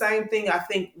it's the same thing, I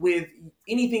think, with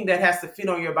anything that has to fit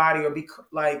on your body or be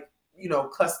like,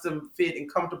 custom fit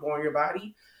and comfortable on your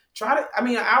body.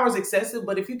 An hour is excessive,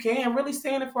 but if you can, really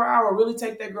stay in it for an hour. Really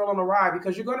take that girl on a ride,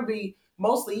 because you're going to be,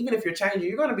 mostly, even if you're changing,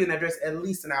 you're going to be in that dress at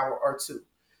least an hour or two.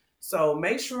 So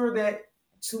make sure that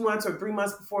 2 months or 3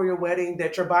 months before your wedding,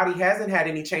 that your body hasn't had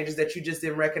any changes that you just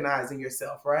didn't recognize in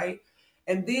yourself, right?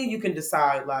 And then you can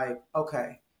decide, like,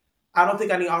 okay, I don't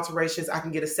think I need alterations. I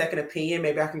can get a second opinion.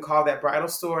 Maybe I can call that bridal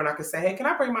store and I can say, hey, can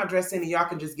I bring my dress in and y'all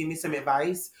can just give me some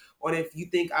advice on if you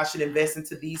think I should invest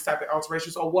into these type of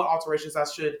alterations or what alterations I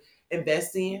should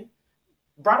invest in.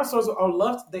 Bridal stores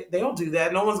they'll do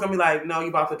that. No one's going to be like, no, you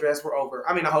bought the dress, we're over.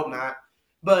 I mean, I hope not.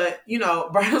 But,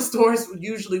 bridal stores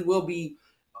usually will be,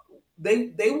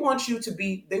 they want you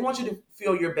to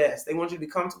feel your best. They want you to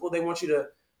be comfortable. They want you to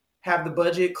have the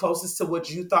budget closest to what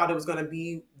you thought it was going to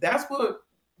be. That's what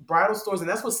bridal stores, and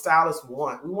that's what stylists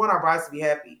want. We want our brides to be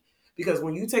happy, because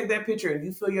when you take that picture and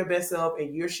you feel your best self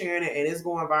and you're sharing it and it's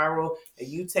going viral and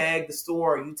you tag the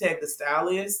store or you tag the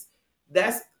stylist,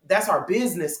 that's our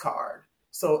business card.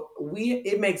 So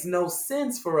it makes no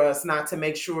sense for us not to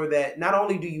make sure that not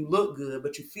only do you look good,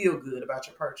 but you feel good about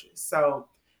your purchase. So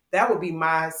that would be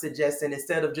my suggestion.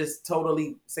 Instead of just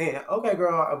totally saying, okay,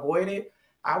 girl, avoid it,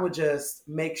 I would just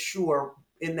make sure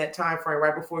in that time frame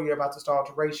right before you're about to start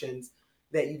alterations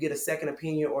that you get a second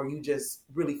opinion, or you just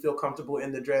really feel comfortable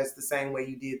in the dress the same way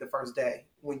you did the first day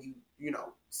when you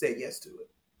said yes to it.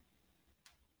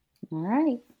 All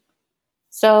right.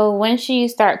 So when should you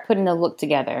start putting the look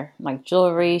together? Like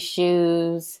jewelry,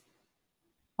 shoes,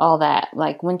 all that.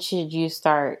 Like when should you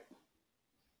start?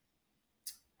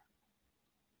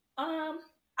 I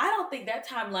don't think that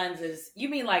timeline is, you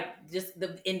mean like just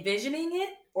the envisioning it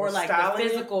or like the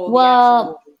physical?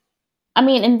 Well,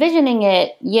 envisioning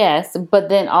it, yes, but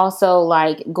then also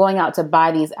like going out to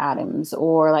buy these items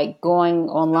or like going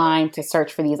online to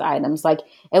search for these items. Like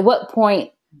at what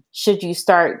point should you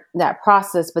start that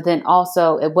process, but then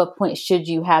also at what point should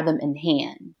you have them in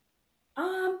hand?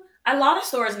 A lot of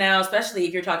stores now, especially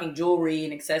if you're talking jewelry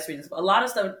and accessories, a lot of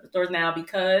stores now,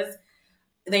 because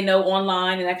they know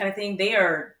online and that kind of thing,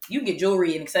 you can get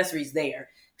jewelry and accessories there.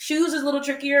 Shoes is a little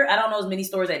trickier. I don't know as many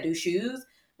stores that do shoes,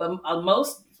 but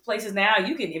most places now,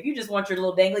 you can, if you just want your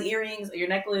little dangly earrings or your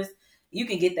necklace, you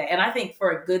can get that. And I think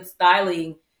for a good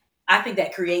styling, I think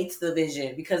that creates the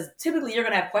vision, because typically you're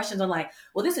going to have questions on like,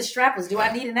 well, this is strapless. Do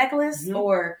I need a necklace? Mm-hmm.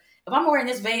 Or if I'm wearing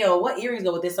this veil, what earrings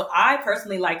go with this? So I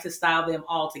personally like to style them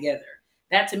all together.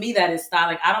 That, to me, that is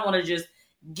styling. I don't want to just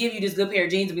give you this good pair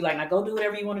of jeans and be like, now go do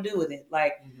whatever you want to do with it.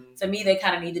 Like, to me, they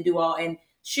kind of need to do all. And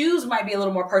shoes might be a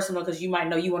little more personal, because you might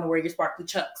know you want to wear your sparkly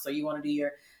chucks, or you want to do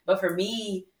but for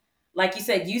me, like you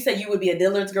said you would be a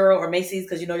Dillard's girl or Macy's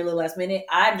because you know your little last minute.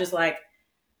 I'm just like,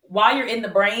 while you're in the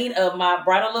brain of my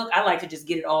bridal look, I like to just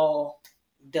get it all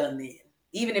done then.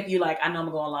 Even if you're like, I know I'm going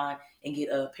to go online and get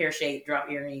a pear-shaped drop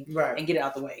earring and get it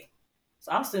out the way.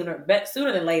 So I'm sooner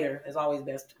than later is always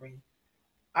best for me.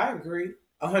 I agree.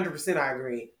 100% I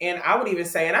agree. And I would even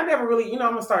say, and I never really, I'm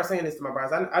going to start saying this to my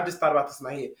brides. I just thought about this in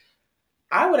my head.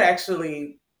 I would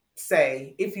actually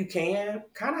say, if you can,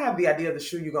 kind of have the idea of the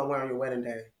shoe you're going to wear on your wedding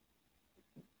day.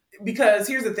 Because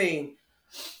here's the thing.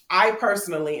 I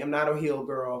personally am not a heel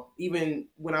girl. Even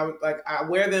when I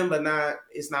wear them, but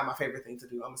it's not my favorite thing to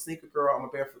do. I'm a sneaker girl. I'm a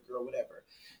barefoot girl, whatever.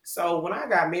 So when I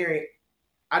got married,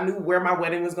 I knew where my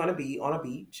wedding was going to be, on a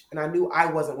beach. And I knew I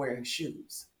wasn't wearing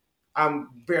shoes. I'm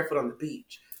barefoot on the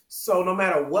beach. So no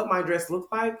matter what my dress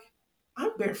looked like,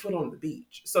 I'm barefoot on the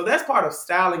beach. So that's part of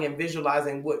styling and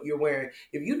visualizing what you're wearing.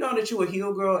 If you know that you're a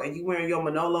heel girl and you wearing your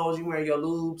Manolos, you wearing your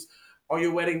Lubes on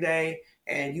your wedding day,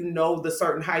 and you know the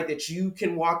certain height that you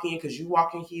can walk in because you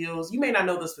walk in heels. You may not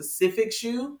know the specific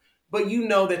shoe, but you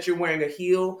know that you're wearing a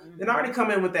heel. Then already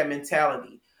come in with that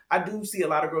mentality. I do see a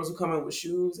lot of girls who come in with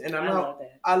shoes, and I know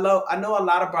a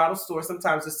lot of bridal stores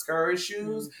sometimes discourage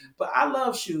shoes, but I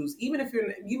love shoes. Even if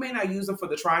you may not use them for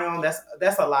the try on,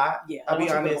 that's a lot. Yeah, I'll be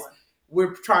honest.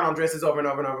 We're trying on dresses over and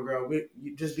over and over, girl.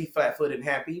 You just be flat footed and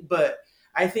happy, but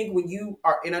I think when you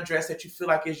are in a dress that you feel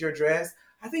like is your dress,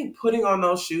 I think putting on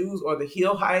those shoes or the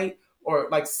heel height or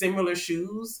like similar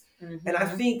shoes, and I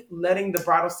think letting the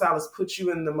bridal stylist put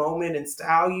you in the moment and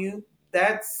style you,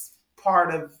 that's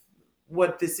part of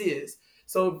what this is.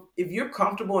 So if you're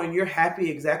comfortable and you're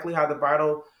happy exactly how the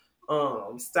bridal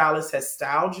stylist has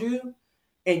styled you,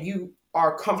 and you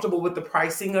are comfortable with the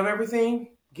pricing of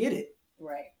everything, get it.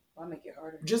 Right. I'll make it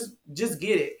harder. Just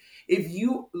get it. If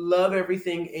you love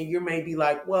everything and you're maybe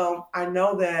like, well, I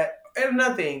know that, and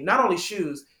nothing, not only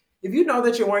shoes. If you know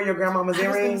that you're wearing your grandmama's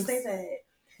earrings, I was going to say that.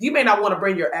 You may not want to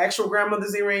bring your actual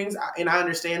grandmother's earrings, and I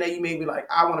understand that. You may be like,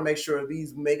 I want to make sure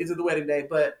these make it to the wedding day,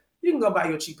 but you can go buy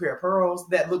you a cheap pair of pearls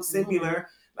that look similar,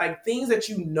 like things that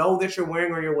you know that you're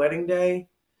wearing on your wedding day.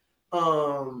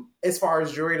 As far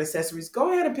as jewelry and accessories,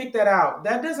 go ahead and pick that out.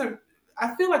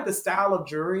 I feel like the style of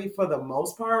jewelry, for the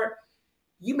most part,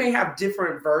 you may have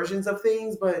different versions of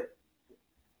things, but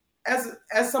as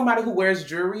somebody who wears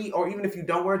jewelry, or even if you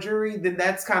don't wear jewelry, then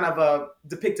that's kind of a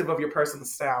depictive of your personal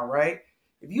style, right?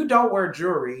 If you don't wear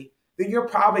jewelry, then you're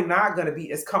probably not going to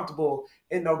be as comfortable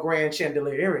in no grand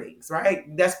chandelier earrings, right?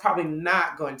 That's probably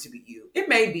not going to be you. It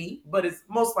may be, but it's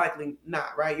most likely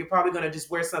not, right? You're probably going to just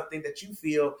wear something that you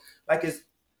feel like is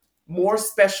more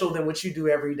special than what you do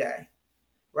every day,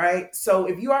 right? So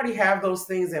if you already have those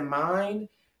things in mind,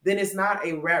 then it's not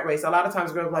a rat race. A lot of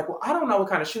times girls are like, well, I don't know what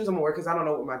kind of shoes I'm going to wear because I don't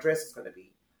know what my dress is going to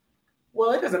be.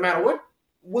 Well, it doesn't matter.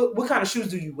 What kind of shoes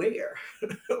do you wear?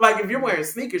 Like if you're wearing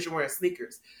sneakers, you're wearing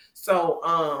sneakers.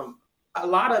 So a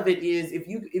lot of it is if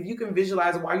you can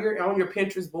visualize while you're on your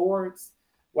Pinterest boards,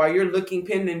 while you're looking,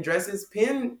 pinning dresses,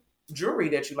 pin jewelry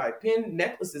that you like, pin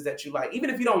necklaces that you like. Even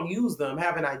if you don't use them,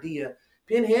 have an idea.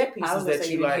 Pin headpieces that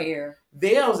you like,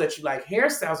 veils that you like,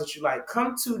 hairstyles that you like.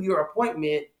 Come to your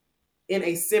appointment in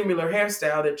a similar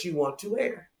hairstyle that you want to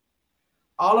wear.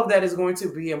 All of that is going to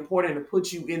be important to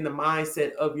put you in the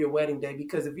mindset of your wedding day,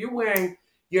 because if you're wearing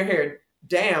your hair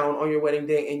down on your wedding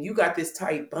day and you got this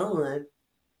tight bun,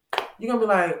 you're going to be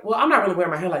like, well, I'm not really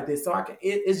wearing my hair like this. So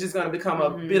it's just going to become a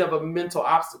bit of a mental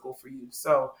obstacle for you.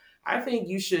 So I think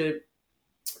you should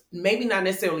maybe not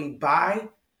necessarily buy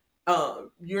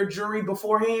your jewelry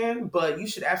beforehand, but you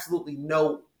should absolutely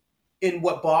know in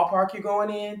what ballpark you're going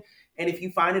in. And if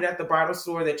you find it at the bridal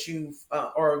store that you've,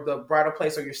 or the bridal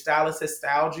place or your stylist has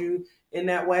styled you in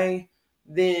that way,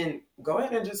 then go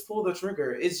ahead and just pull the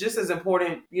trigger. It's just as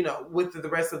important, with the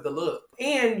rest of the look.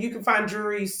 And you can find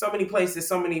jewelry so many places,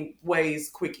 so many ways,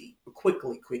 quickly.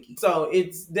 So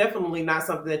it's definitely not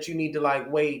something that you need to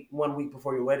like wait 1 week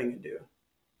before your wedding and do.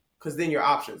 Because then your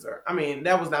options are,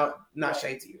 that was not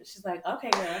shade to you. She's like,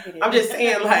 okay, girl, I get it. I'm just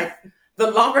saying, like,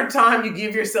 the longer time you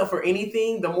give yourself for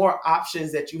anything, the more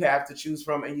options that you have to choose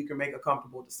from, and you can make a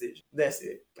comfortable decision. That's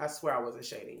it. I swear I wasn't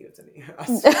shading you, Tania.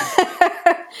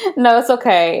 No, it's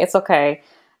okay. It's okay.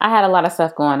 I had a lot of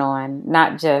stuff going on,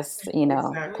 not just,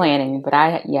 Exactly. planning, but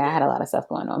I had a lot of stuff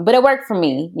going on. But it worked for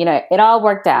me. It all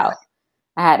worked out.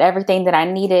 I had everything that I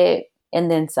needed and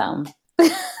then some.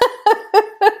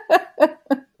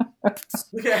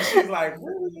 Yeah, she's like,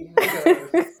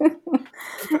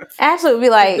 Ashley would be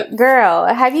like, girl,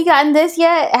 have you gotten this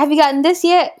yet? Have you gotten this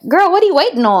yet? Girl, what are you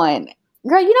waiting on?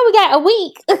 Girl, we got a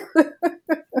week.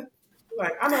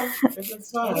 like, I know.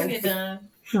 It's fine. You get done.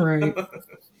 Right.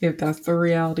 If that's the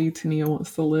reality Tania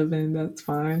wants to live in, that's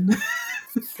fine.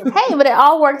 Hey, but it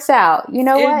all works out. You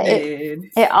know what?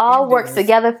 It all works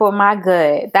together for my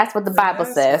good. That's what the Bible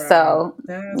says. Right. So,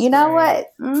 you know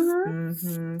what?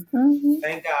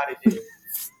 Thank God it did.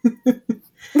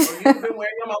 Well, you've been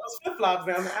wearing your mama's flip-flops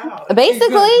down the aisle.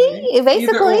 Basically.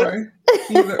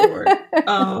 Either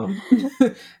or.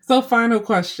 So final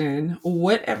question.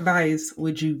 What advice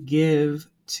would you give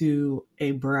to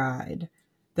a bride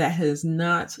that has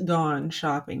not gone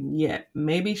shopping yet?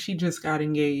 Maybe she just got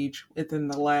engaged within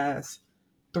the last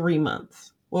 3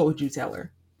 months. What would you tell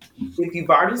her? If you've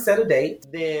already set a date,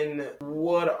 then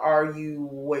what are you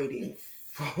waiting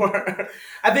for?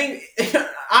 I think,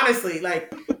 honestly,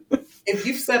 like, if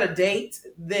you've set a date,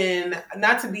 then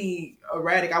not to be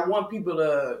erratic, I want people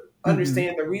to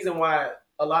understand the reason why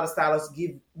a lot of stylists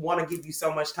want to give you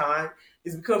so much time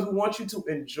is because we want you to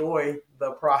enjoy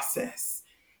the process.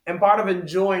 And part of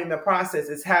enjoying the process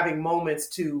is having moments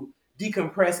to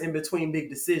decompress in between big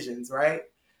decisions, right?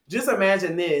 Just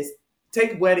imagine this.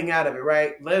 Take wedding out of it,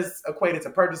 right? Let's equate it to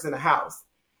purchasing a house.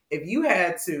 If you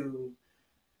had to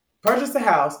purchase a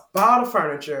house, buy all the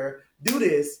furniture, do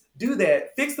this, do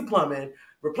that, fix the plumbing,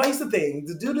 replace the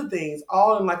things, do the things,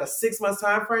 all in like a 6 month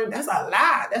time frame, that's a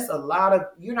lot. That's a lot of,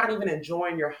 you're not even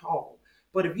enjoying your home.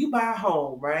 But if you buy a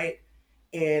home, right,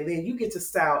 and then you get to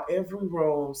style every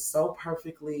room so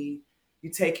perfectly, You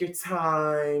take your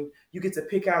time. You get to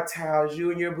pick out towels.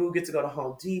 You and your boo get to go to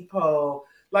Home Depot.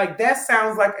 Like, that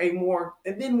sounds like a more,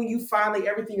 and then when you finally,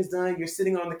 everything is done, you're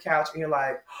sitting on the couch and you're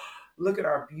like, look at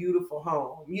our beautiful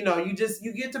home. You know, you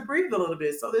get to breathe a little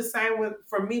bit. So the same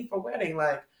for me for wedding.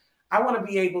 Like, I want to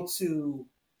be able to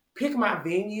pick my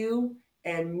venue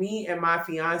and me and my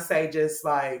fiance just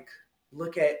like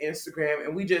look at Instagram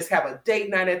and we just have a date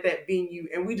night at that venue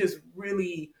and we just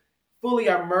really fully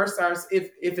immerse ourselves,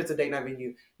 if it's a date night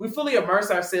venue, we fully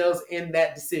immerse ourselves in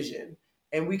that decision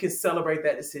and we can celebrate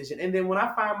that decision. And then when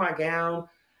I find my gown,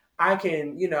 I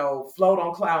can, float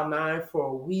on cloud 9 for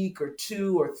a week or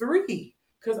 2 or 3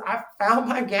 because I found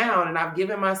my gown and I've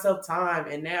given myself time.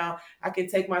 And now I can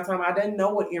take my time. I didn't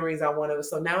know what earrings I wanted.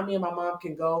 So now me and my mom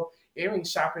can go earring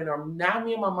shopping, or now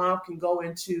me and my mom can go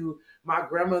into my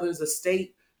grandmother's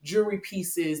estate jewelry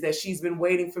pieces that she's been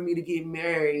waiting for me to get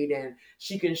married. And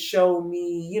she can show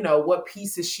me, what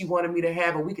pieces she wanted me to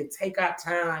have. And we can take our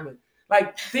time and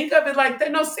like, think of it like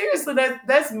that. No, seriously,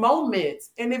 that's moments.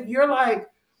 And if you're like,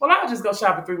 well, I'll just go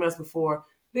shopping 3 months before,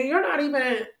 then you're not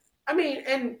even,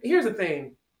 and here's the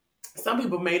thing. Some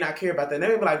people may not care about that. They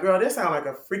may be like, girl, this sounds like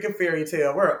a freaking fairy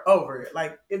tale. We're over it.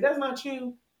 Like, if that's not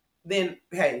you, then,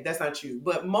 hey, that's not you.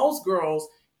 But most girls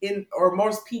or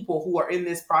most people who are in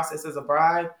this process as a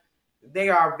bride, they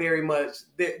are very much,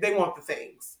 they want the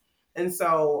things. And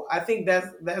so I think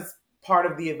that's part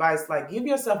of the advice. Like, give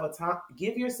yourself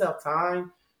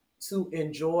time to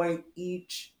enjoy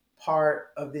each part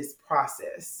of this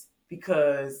process,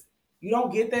 because you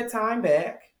don't get that time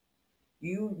back.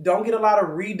 You don't get a lot of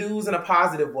redos in a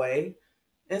positive way.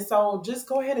 And so just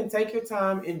go ahead and take your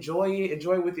time, enjoy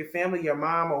it with your family, your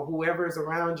mom, or whoever is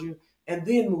around you, and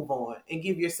then move on and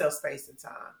give yourself space and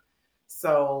time.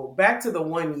 So back to the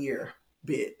 1 year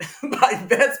bit, like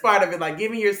that's part of it, like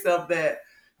giving yourself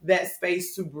that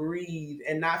space to breathe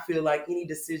and not feel like any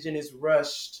decision is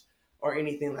rushed or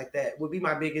anything like that would be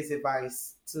my biggest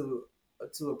advice to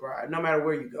a bride, no matter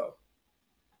where you go.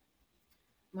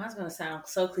 Mine's going to sound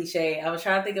so cliche. I was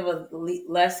trying to think of a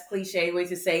less cliche way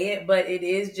to say it, but it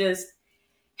is just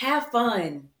have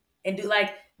fun and do,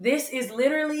 like, this is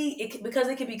literally, because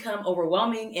it can become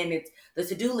overwhelming, and it's the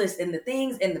to-do list and the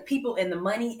things and the people and the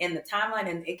money and the timeline,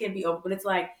 and it can be over, but it's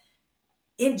like,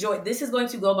 enjoy. This is going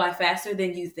to go by faster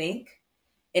than you think.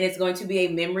 And it's going to be a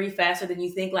memory faster than you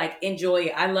think. Like, enjoy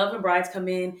it. I love when brides come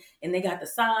in and they got the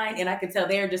sign and I can tell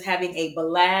they're just having a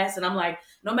blast. And I'm like,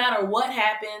 no matter what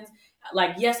happens,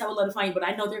 like, yes, I would love to find you, but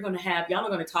I know y'all are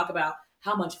going to talk about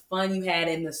how much fun you had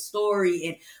in the story.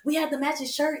 And we had the matching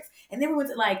shirts. And then we went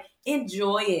to, like,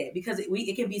 enjoy it, because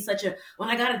it can be such a, well,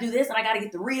 I got to do this and I got to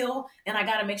get the reel and I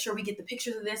got to make sure we get the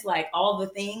pictures of this, like all the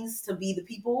things to be the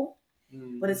people.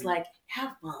 But it's like,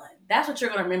 have fun. That's what you're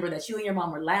going to remember, that you and your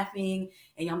mom were laughing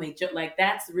and y'all made jokes. Like,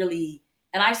 that's really,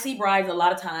 and I see brides a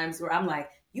lot of times where I'm like,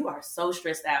 you are so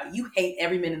stressed out. You hate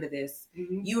every minute of this.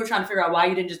 Mm-hmm. You were trying to figure out why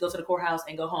you didn't just go to the courthouse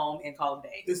and go home and call it a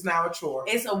day. It's now a chore.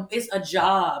 It's a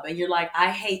job. And you're like,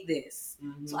 I hate this.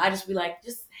 Mm-hmm. So I just be like,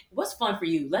 just what's fun for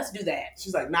you? Let's do that.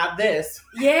 She's like, not this.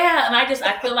 Yeah. And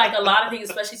I feel like a lot of things,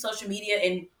 especially social media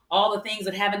and all the things,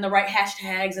 and having the right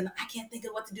hashtags, and I can't think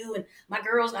of what to do. And my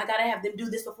girls, I got to have them do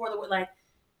this before like,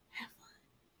 have fun.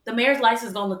 The mayor's license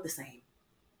is going to look the same.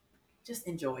 Just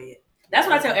enjoy it. That's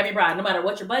what I tell every bride. No matter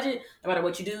what your budget, no matter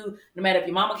what you do, no matter if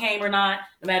your mama came or not,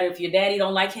 no matter if your daddy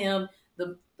don't like him,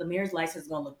 the mayor's license is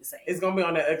going to look the same. It's going to be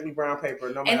on that ugly brown paper.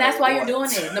 No matter. And that's why you're doing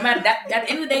it. No matter that, at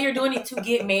the end of the day, you're doing it to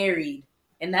get married.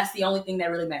 And that's the only thing that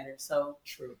really matters. So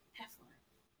true. Have fun.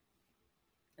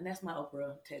 And that's my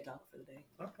Oprah TED Talk for the day.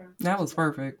 Okay. That was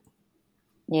perfect.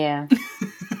 Yeah.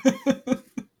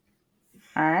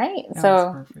 All right.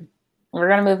 So we're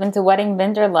going to move into wedding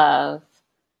vendor love.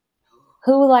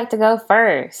 Who would like to go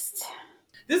first?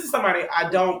 This is somebody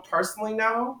I don't personally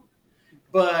know,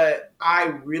 but I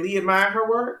really admire her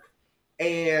work.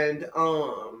 And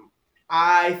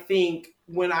I think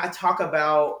when I talk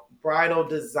about bridal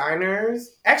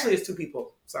designers, actually it's 2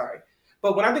 people, sorry.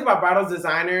 But when I think about bridal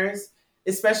designers,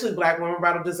 especially Black women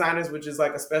bridal designers, which is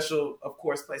like a special, of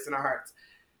course, place in our hearts,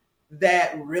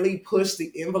 that really push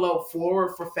the envelope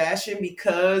forward for fashion,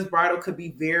 because bridal could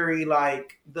be very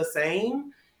like the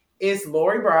same. It's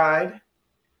Lori Bride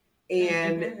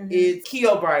and it's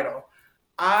Keo Bridal.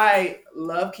 I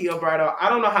love Keo Bridal. I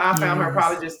don't know how I found her,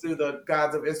 probably just through the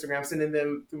gods of Instagram, sending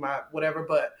them through my whatever.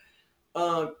 But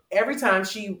every time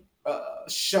she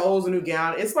shows a new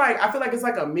gown, it's like, I feel like it's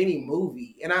like a mini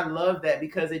movie. And I love that,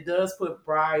 because it does put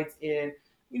brides in,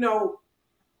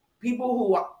 people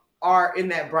who are in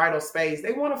that bridal space.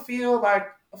 They want to feel like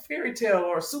a fairy tale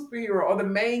or a superhero or the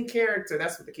main character.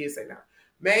 That's what the kids say now.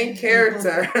 main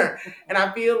character. And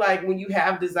I feel like when you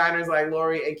have designers like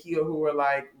Lori and Kia who are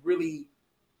like really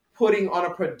putting on a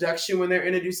production when they're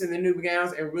introducing the new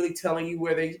gowns and really telling you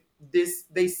where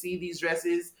they see these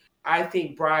dresses, I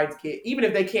think brides get, even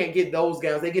if they can't get those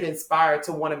gowns, they get inspired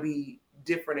to want to be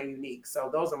different and unique.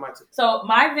 So those are my two. So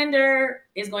my vendor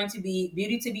is going to be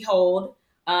Beauty to Behold.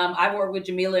 I work with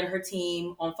Jamila and her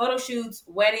team on photo shoots,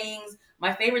 weddings.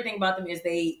 My favorite thing about them is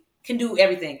they can do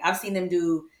everything. I've seen them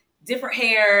do different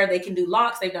hair. They can do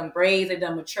locks. They've done braids. They've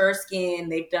done mature skin.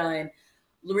 They've done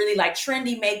really like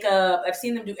trendy makeup. I've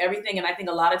seen them do everything. And I think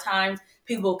a lot of times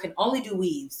people can only do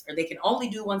weaves or they can only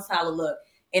do one style of look.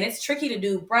 And it's tricky to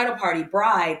do bridal party,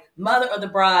 bride, mother of the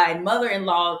bride,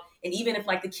 mother-in-law. And even if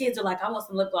like the kids are like, I want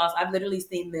some lip gloss, I've literally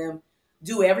seen them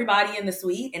do everybody in the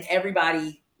suite and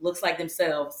everybody looks like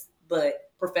themselves,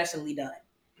 but professionally done.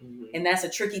 Mm-hmm. And that's a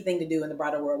tricky thing to do in the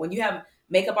bridal world. When you have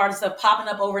makeup artists up popping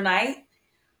up overnight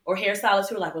or hairstylists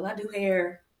who are like, well, I do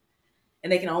hair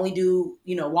and they can only do,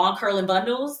 wand curling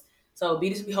bundles. So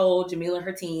Beauty to Behold, Jamila and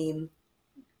her team.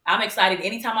 I'm excited.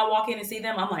 Anytime I walk in and see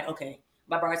them, I'm like, okay,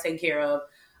 my bride's taken care of.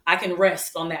 I can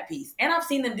rest on that piece. And I've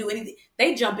seen them do anything.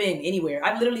 They jump in anywhere.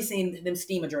 I've literally seen them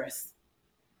steam a dress.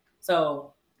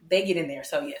 So they get in there.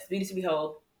 So yes, Beauty to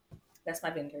Behold. That's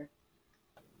my vendor.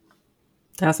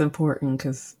 That's important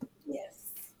because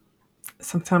yes,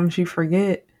 sometimes you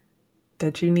forget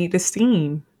that you need to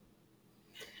steam.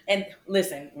 And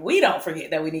listen, we don't forget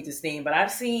that we need to steam, but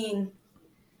I've seen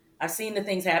the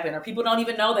things happen, or people don't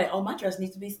even know that, oh, my dress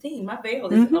needs to be steamed. My veil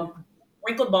is a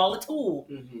wrinkled ball of tulle.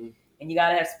 Mm-hmm. And you got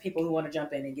to have people who want to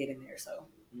jump in and get in there. So,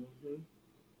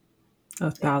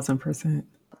 1,000%.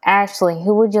 Ashley,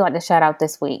 who would you like to shout out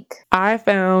this week? I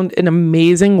found an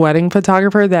amazing wedding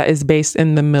photographer that is based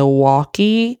in the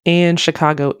Milwaukee and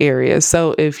Chicago area.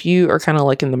 So if you are kind of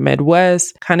like in the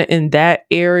Midwest, kind of in that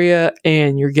area,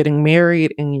 and you're getting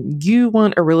married and you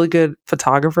want a really good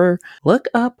photographer, look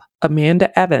up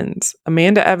Amanda Evans.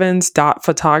 Amanda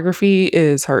Evans.photography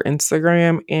is her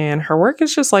Instagram, and her work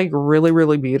is just like really,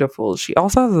 really beautiful. She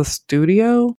also has a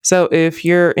studio. So if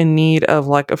you're in need of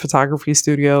like a photography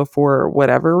studio for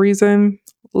whatever reason,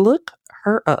 look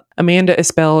her up. Amanda is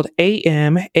spelled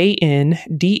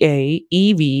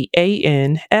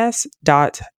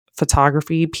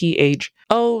AmandaEvans.photography,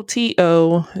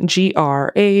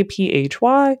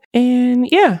 PHOTOGRAPHY. And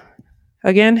yeah.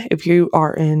 Again, if you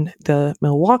are in the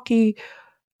Milwaukee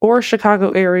or Chicago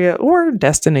area or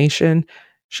destination,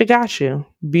 she got you.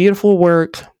 Beautiful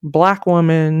work, Black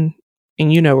woman,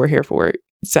 and we're here for it.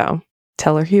 So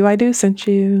tell her Who I Do sent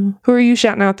you. Who are you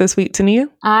shouting out this week, Tania?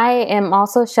 I am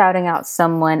also shouting out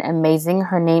someone amazing.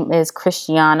 Her name is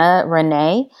Christiana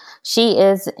Renee. She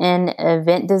is an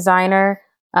event designer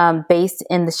based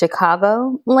in the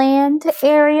Chicagoland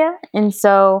area. And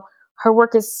so her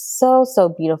work is so, so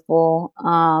beautiful.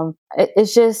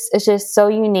 It's just so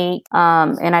unique.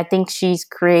 And I think she's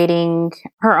creating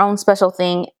her own special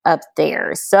thing up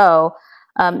there. So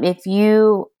if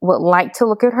you would like to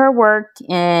look at her work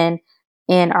and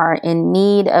are in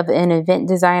need of an event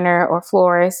designer or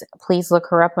florist, please look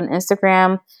her up on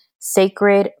Instagram,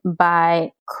 Sacred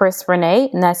by Chris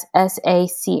Renee. And that's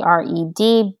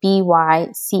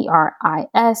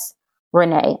SACREDBYCRIS,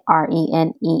 Renee,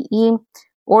 RENEE.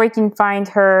 Or you can find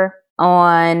her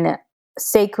on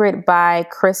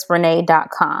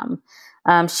sacredbychrisrenee.com.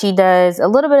 She does a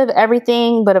little bit of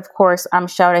everything, but of course, I'm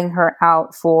shouting her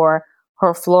out for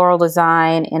her floral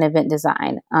design and event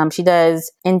design. She does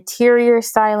interior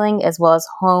styling as well as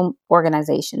home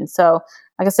organization. So,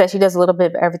 like I said, she does a little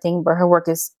bit of everything, but her work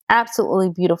is absolutely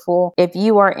beautiful. If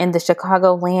you are in the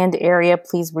Chicagoland area,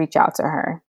 please reach out to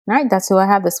her. All right, that's who I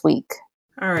have this week.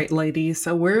 All right, ladies.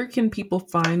 So where can people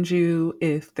find you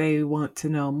if they want to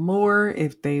know more,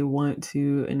 if they want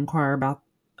to inquire about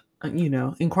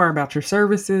your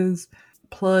services,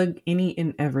 plug any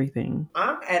and everything?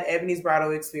 I'm at Ebony's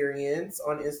Bridal Experience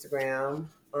on Instagram.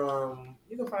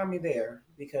 You can find me there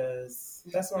because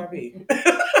that's where I be.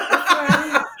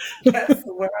 That's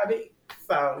where I be.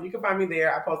 So you can find me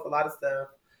there. I post a lot of stuff,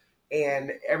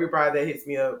 and every bride that hits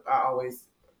me up, I always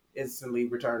instantly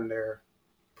return their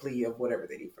plea of whatever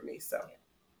they need from me. So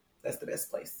that's the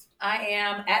best place. I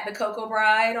am at The Coco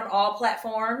Bride on all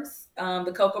platforms.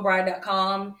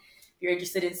 thecocobride.com. If you're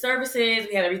interested in services,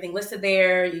 we have everything listed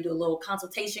there. You do a little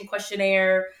consultation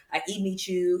questionnaire. I meet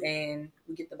you and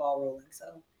we get the ball rolling.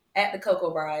 So at The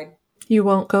Coco Bride. You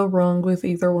won't go wrong with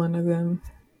either one of them.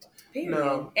 Period.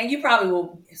 No. And you probably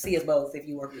will see us both if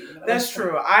you work with me. That's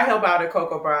true. I help out at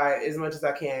Cocoa Bride as much as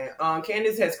I can.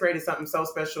 Candace has created something so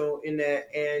special in that.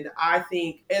 And I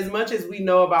think as much as we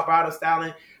know about bridal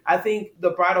styling, I think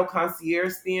the bridal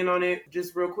concierge spin on it,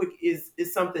 just real quick, is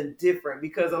something different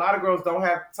because a lot of girls don't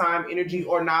have time, energy,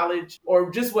 or knowledge or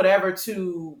just whatever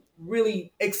to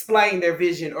really explain their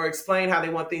vision or explain how they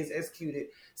want things executed.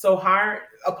 So hire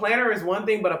a planner is one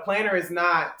thing, but a planner is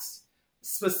not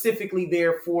specifically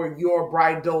there for your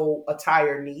bridal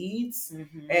attire needs.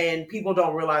 Mm-hmm. And people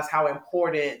don't realize how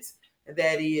important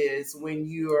that is when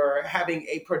you're having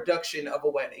a production of a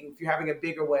wedding. If you're having a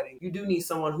bigger wedding, you do need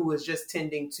someone who is just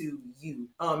tending to you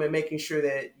and making sure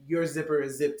that your zipper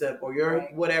is zipped up or your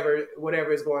whatever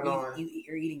is going on.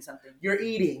 You're eating something. You're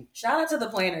eating. Shout out to the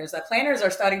planners. The planners are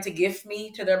starting to gift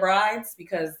me to their brides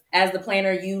because as the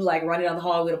planner, you like running down the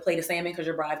hall with a plate of salmon because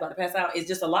your bride's about to pass out. It's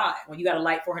just a lot when you got to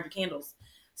light 400 candles.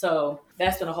 So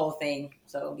that's been a whole thing.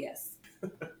 So yes.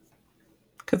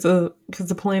 Because the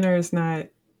planner is not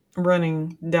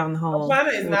running down the hall. The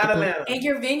planner is not Atlanta. And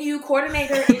your venue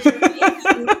coordinator is your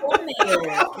venue coordinator.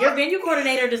 Your venue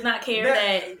coordinator does not care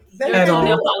that at all.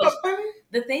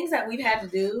 The things that we've had to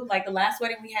do, like the last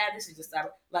wedding we had, this is just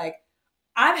like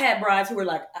I've had brides who were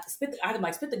like, spit the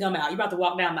gum out. You're about to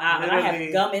walk down the aisle, and I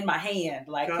have gum in my hand,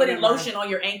 like putting lotion on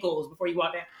your ankles before you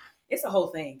walk down. It's a whole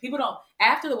thing. People don't.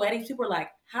 After the weddings, people are like,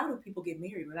 "How do people get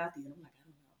married without these?" I'm like,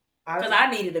 because I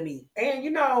needed a me. And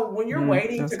when you're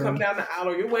waiting to come down the aisle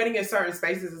or you're waiting in certain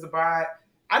spaces as a bride,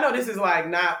 I know this is like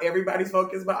not everybody's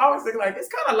focus, but I always think like it's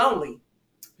kind of lonely.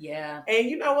 Yeah. And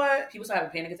you know what? People start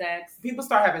having panic attacks.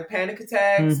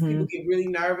 Mm-hmm. People get really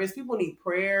nervous. People need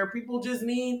prayer. People just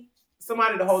need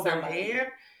somebody to hold their hand.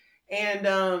 And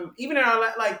even in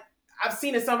our I've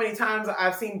seen it so many times.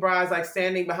 I've seen brides like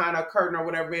standing behind a curtain or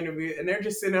whatever interview, and they're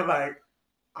just sitting there like.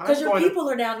 Because your people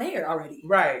are down there already.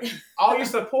 Right. All your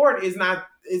support is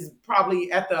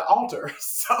probably at the altar.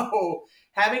 So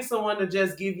having someone to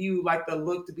just give you like the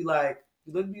look to be like,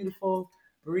 you look beautiful,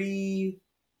 breathe.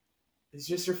 It's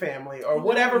just your family or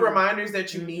whatever reminders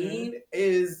that you need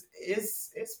is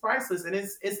priceless. And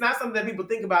it's not something that people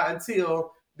think about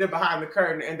until they're behind the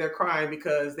curtain and they're crying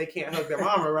because they can't hug their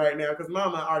mama right now because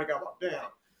mama already got walked down.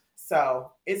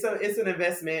 So it's an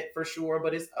investment for sure,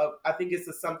 but I think it's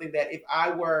something that if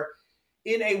I were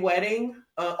in a wedding,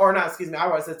 I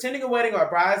was attending a wedding or a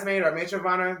bridesmaid or a matron of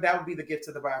honor, that would be the gift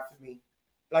to the bride for me.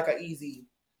 Like I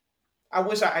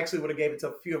wish I actually would have gave it to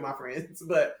a few of my friends,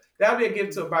 but that would be a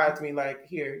gift to a bride to me. Like,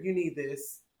 here, you need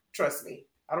this. Trust me.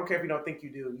 I don't care if you don't think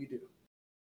you do. You do.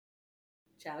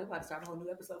 Child, we're about to start a whole new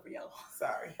episode for y'all.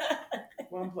 Sorry.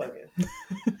 Well, I'm plugging.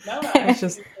 No. That's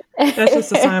just a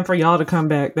sign for y'all to come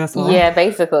back. That's all. Yeah,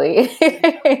 basically. We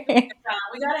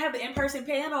gotta have the in-person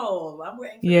panel. I'm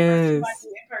waiting for in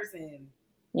person.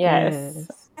 Yes.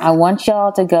 I want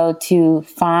y'all to go to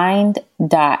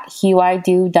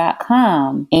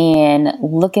find.huido.com and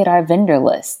look at our vendor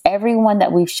list. Everyone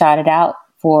that we've shouted out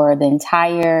for the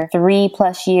entire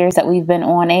 3+ years that we've been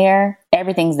on air,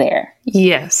 everything's there.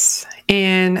 Yes.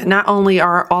 And not only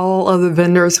are all of the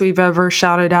vendors we've ever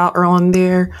shouted out are on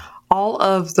there, all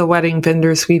of the wedding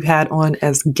vendors we've had on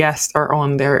as guests are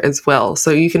on there as well. So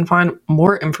you can find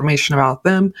more information about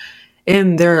them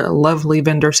and their lovely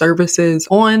vendor services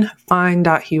on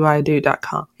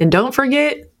find.huido.com. And don't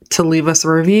forget to leave us a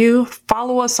review.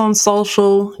 Follow us on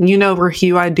social. We're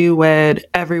Hugh I Do Wed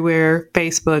everywhere.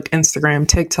 Facebook, Instagram,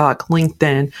 TikTok,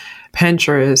 LinkedIn,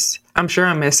 Pinterest. I'm sure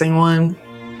I'm missing one.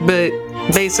 But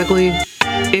basically,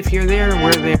 if you're there,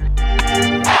 we're there.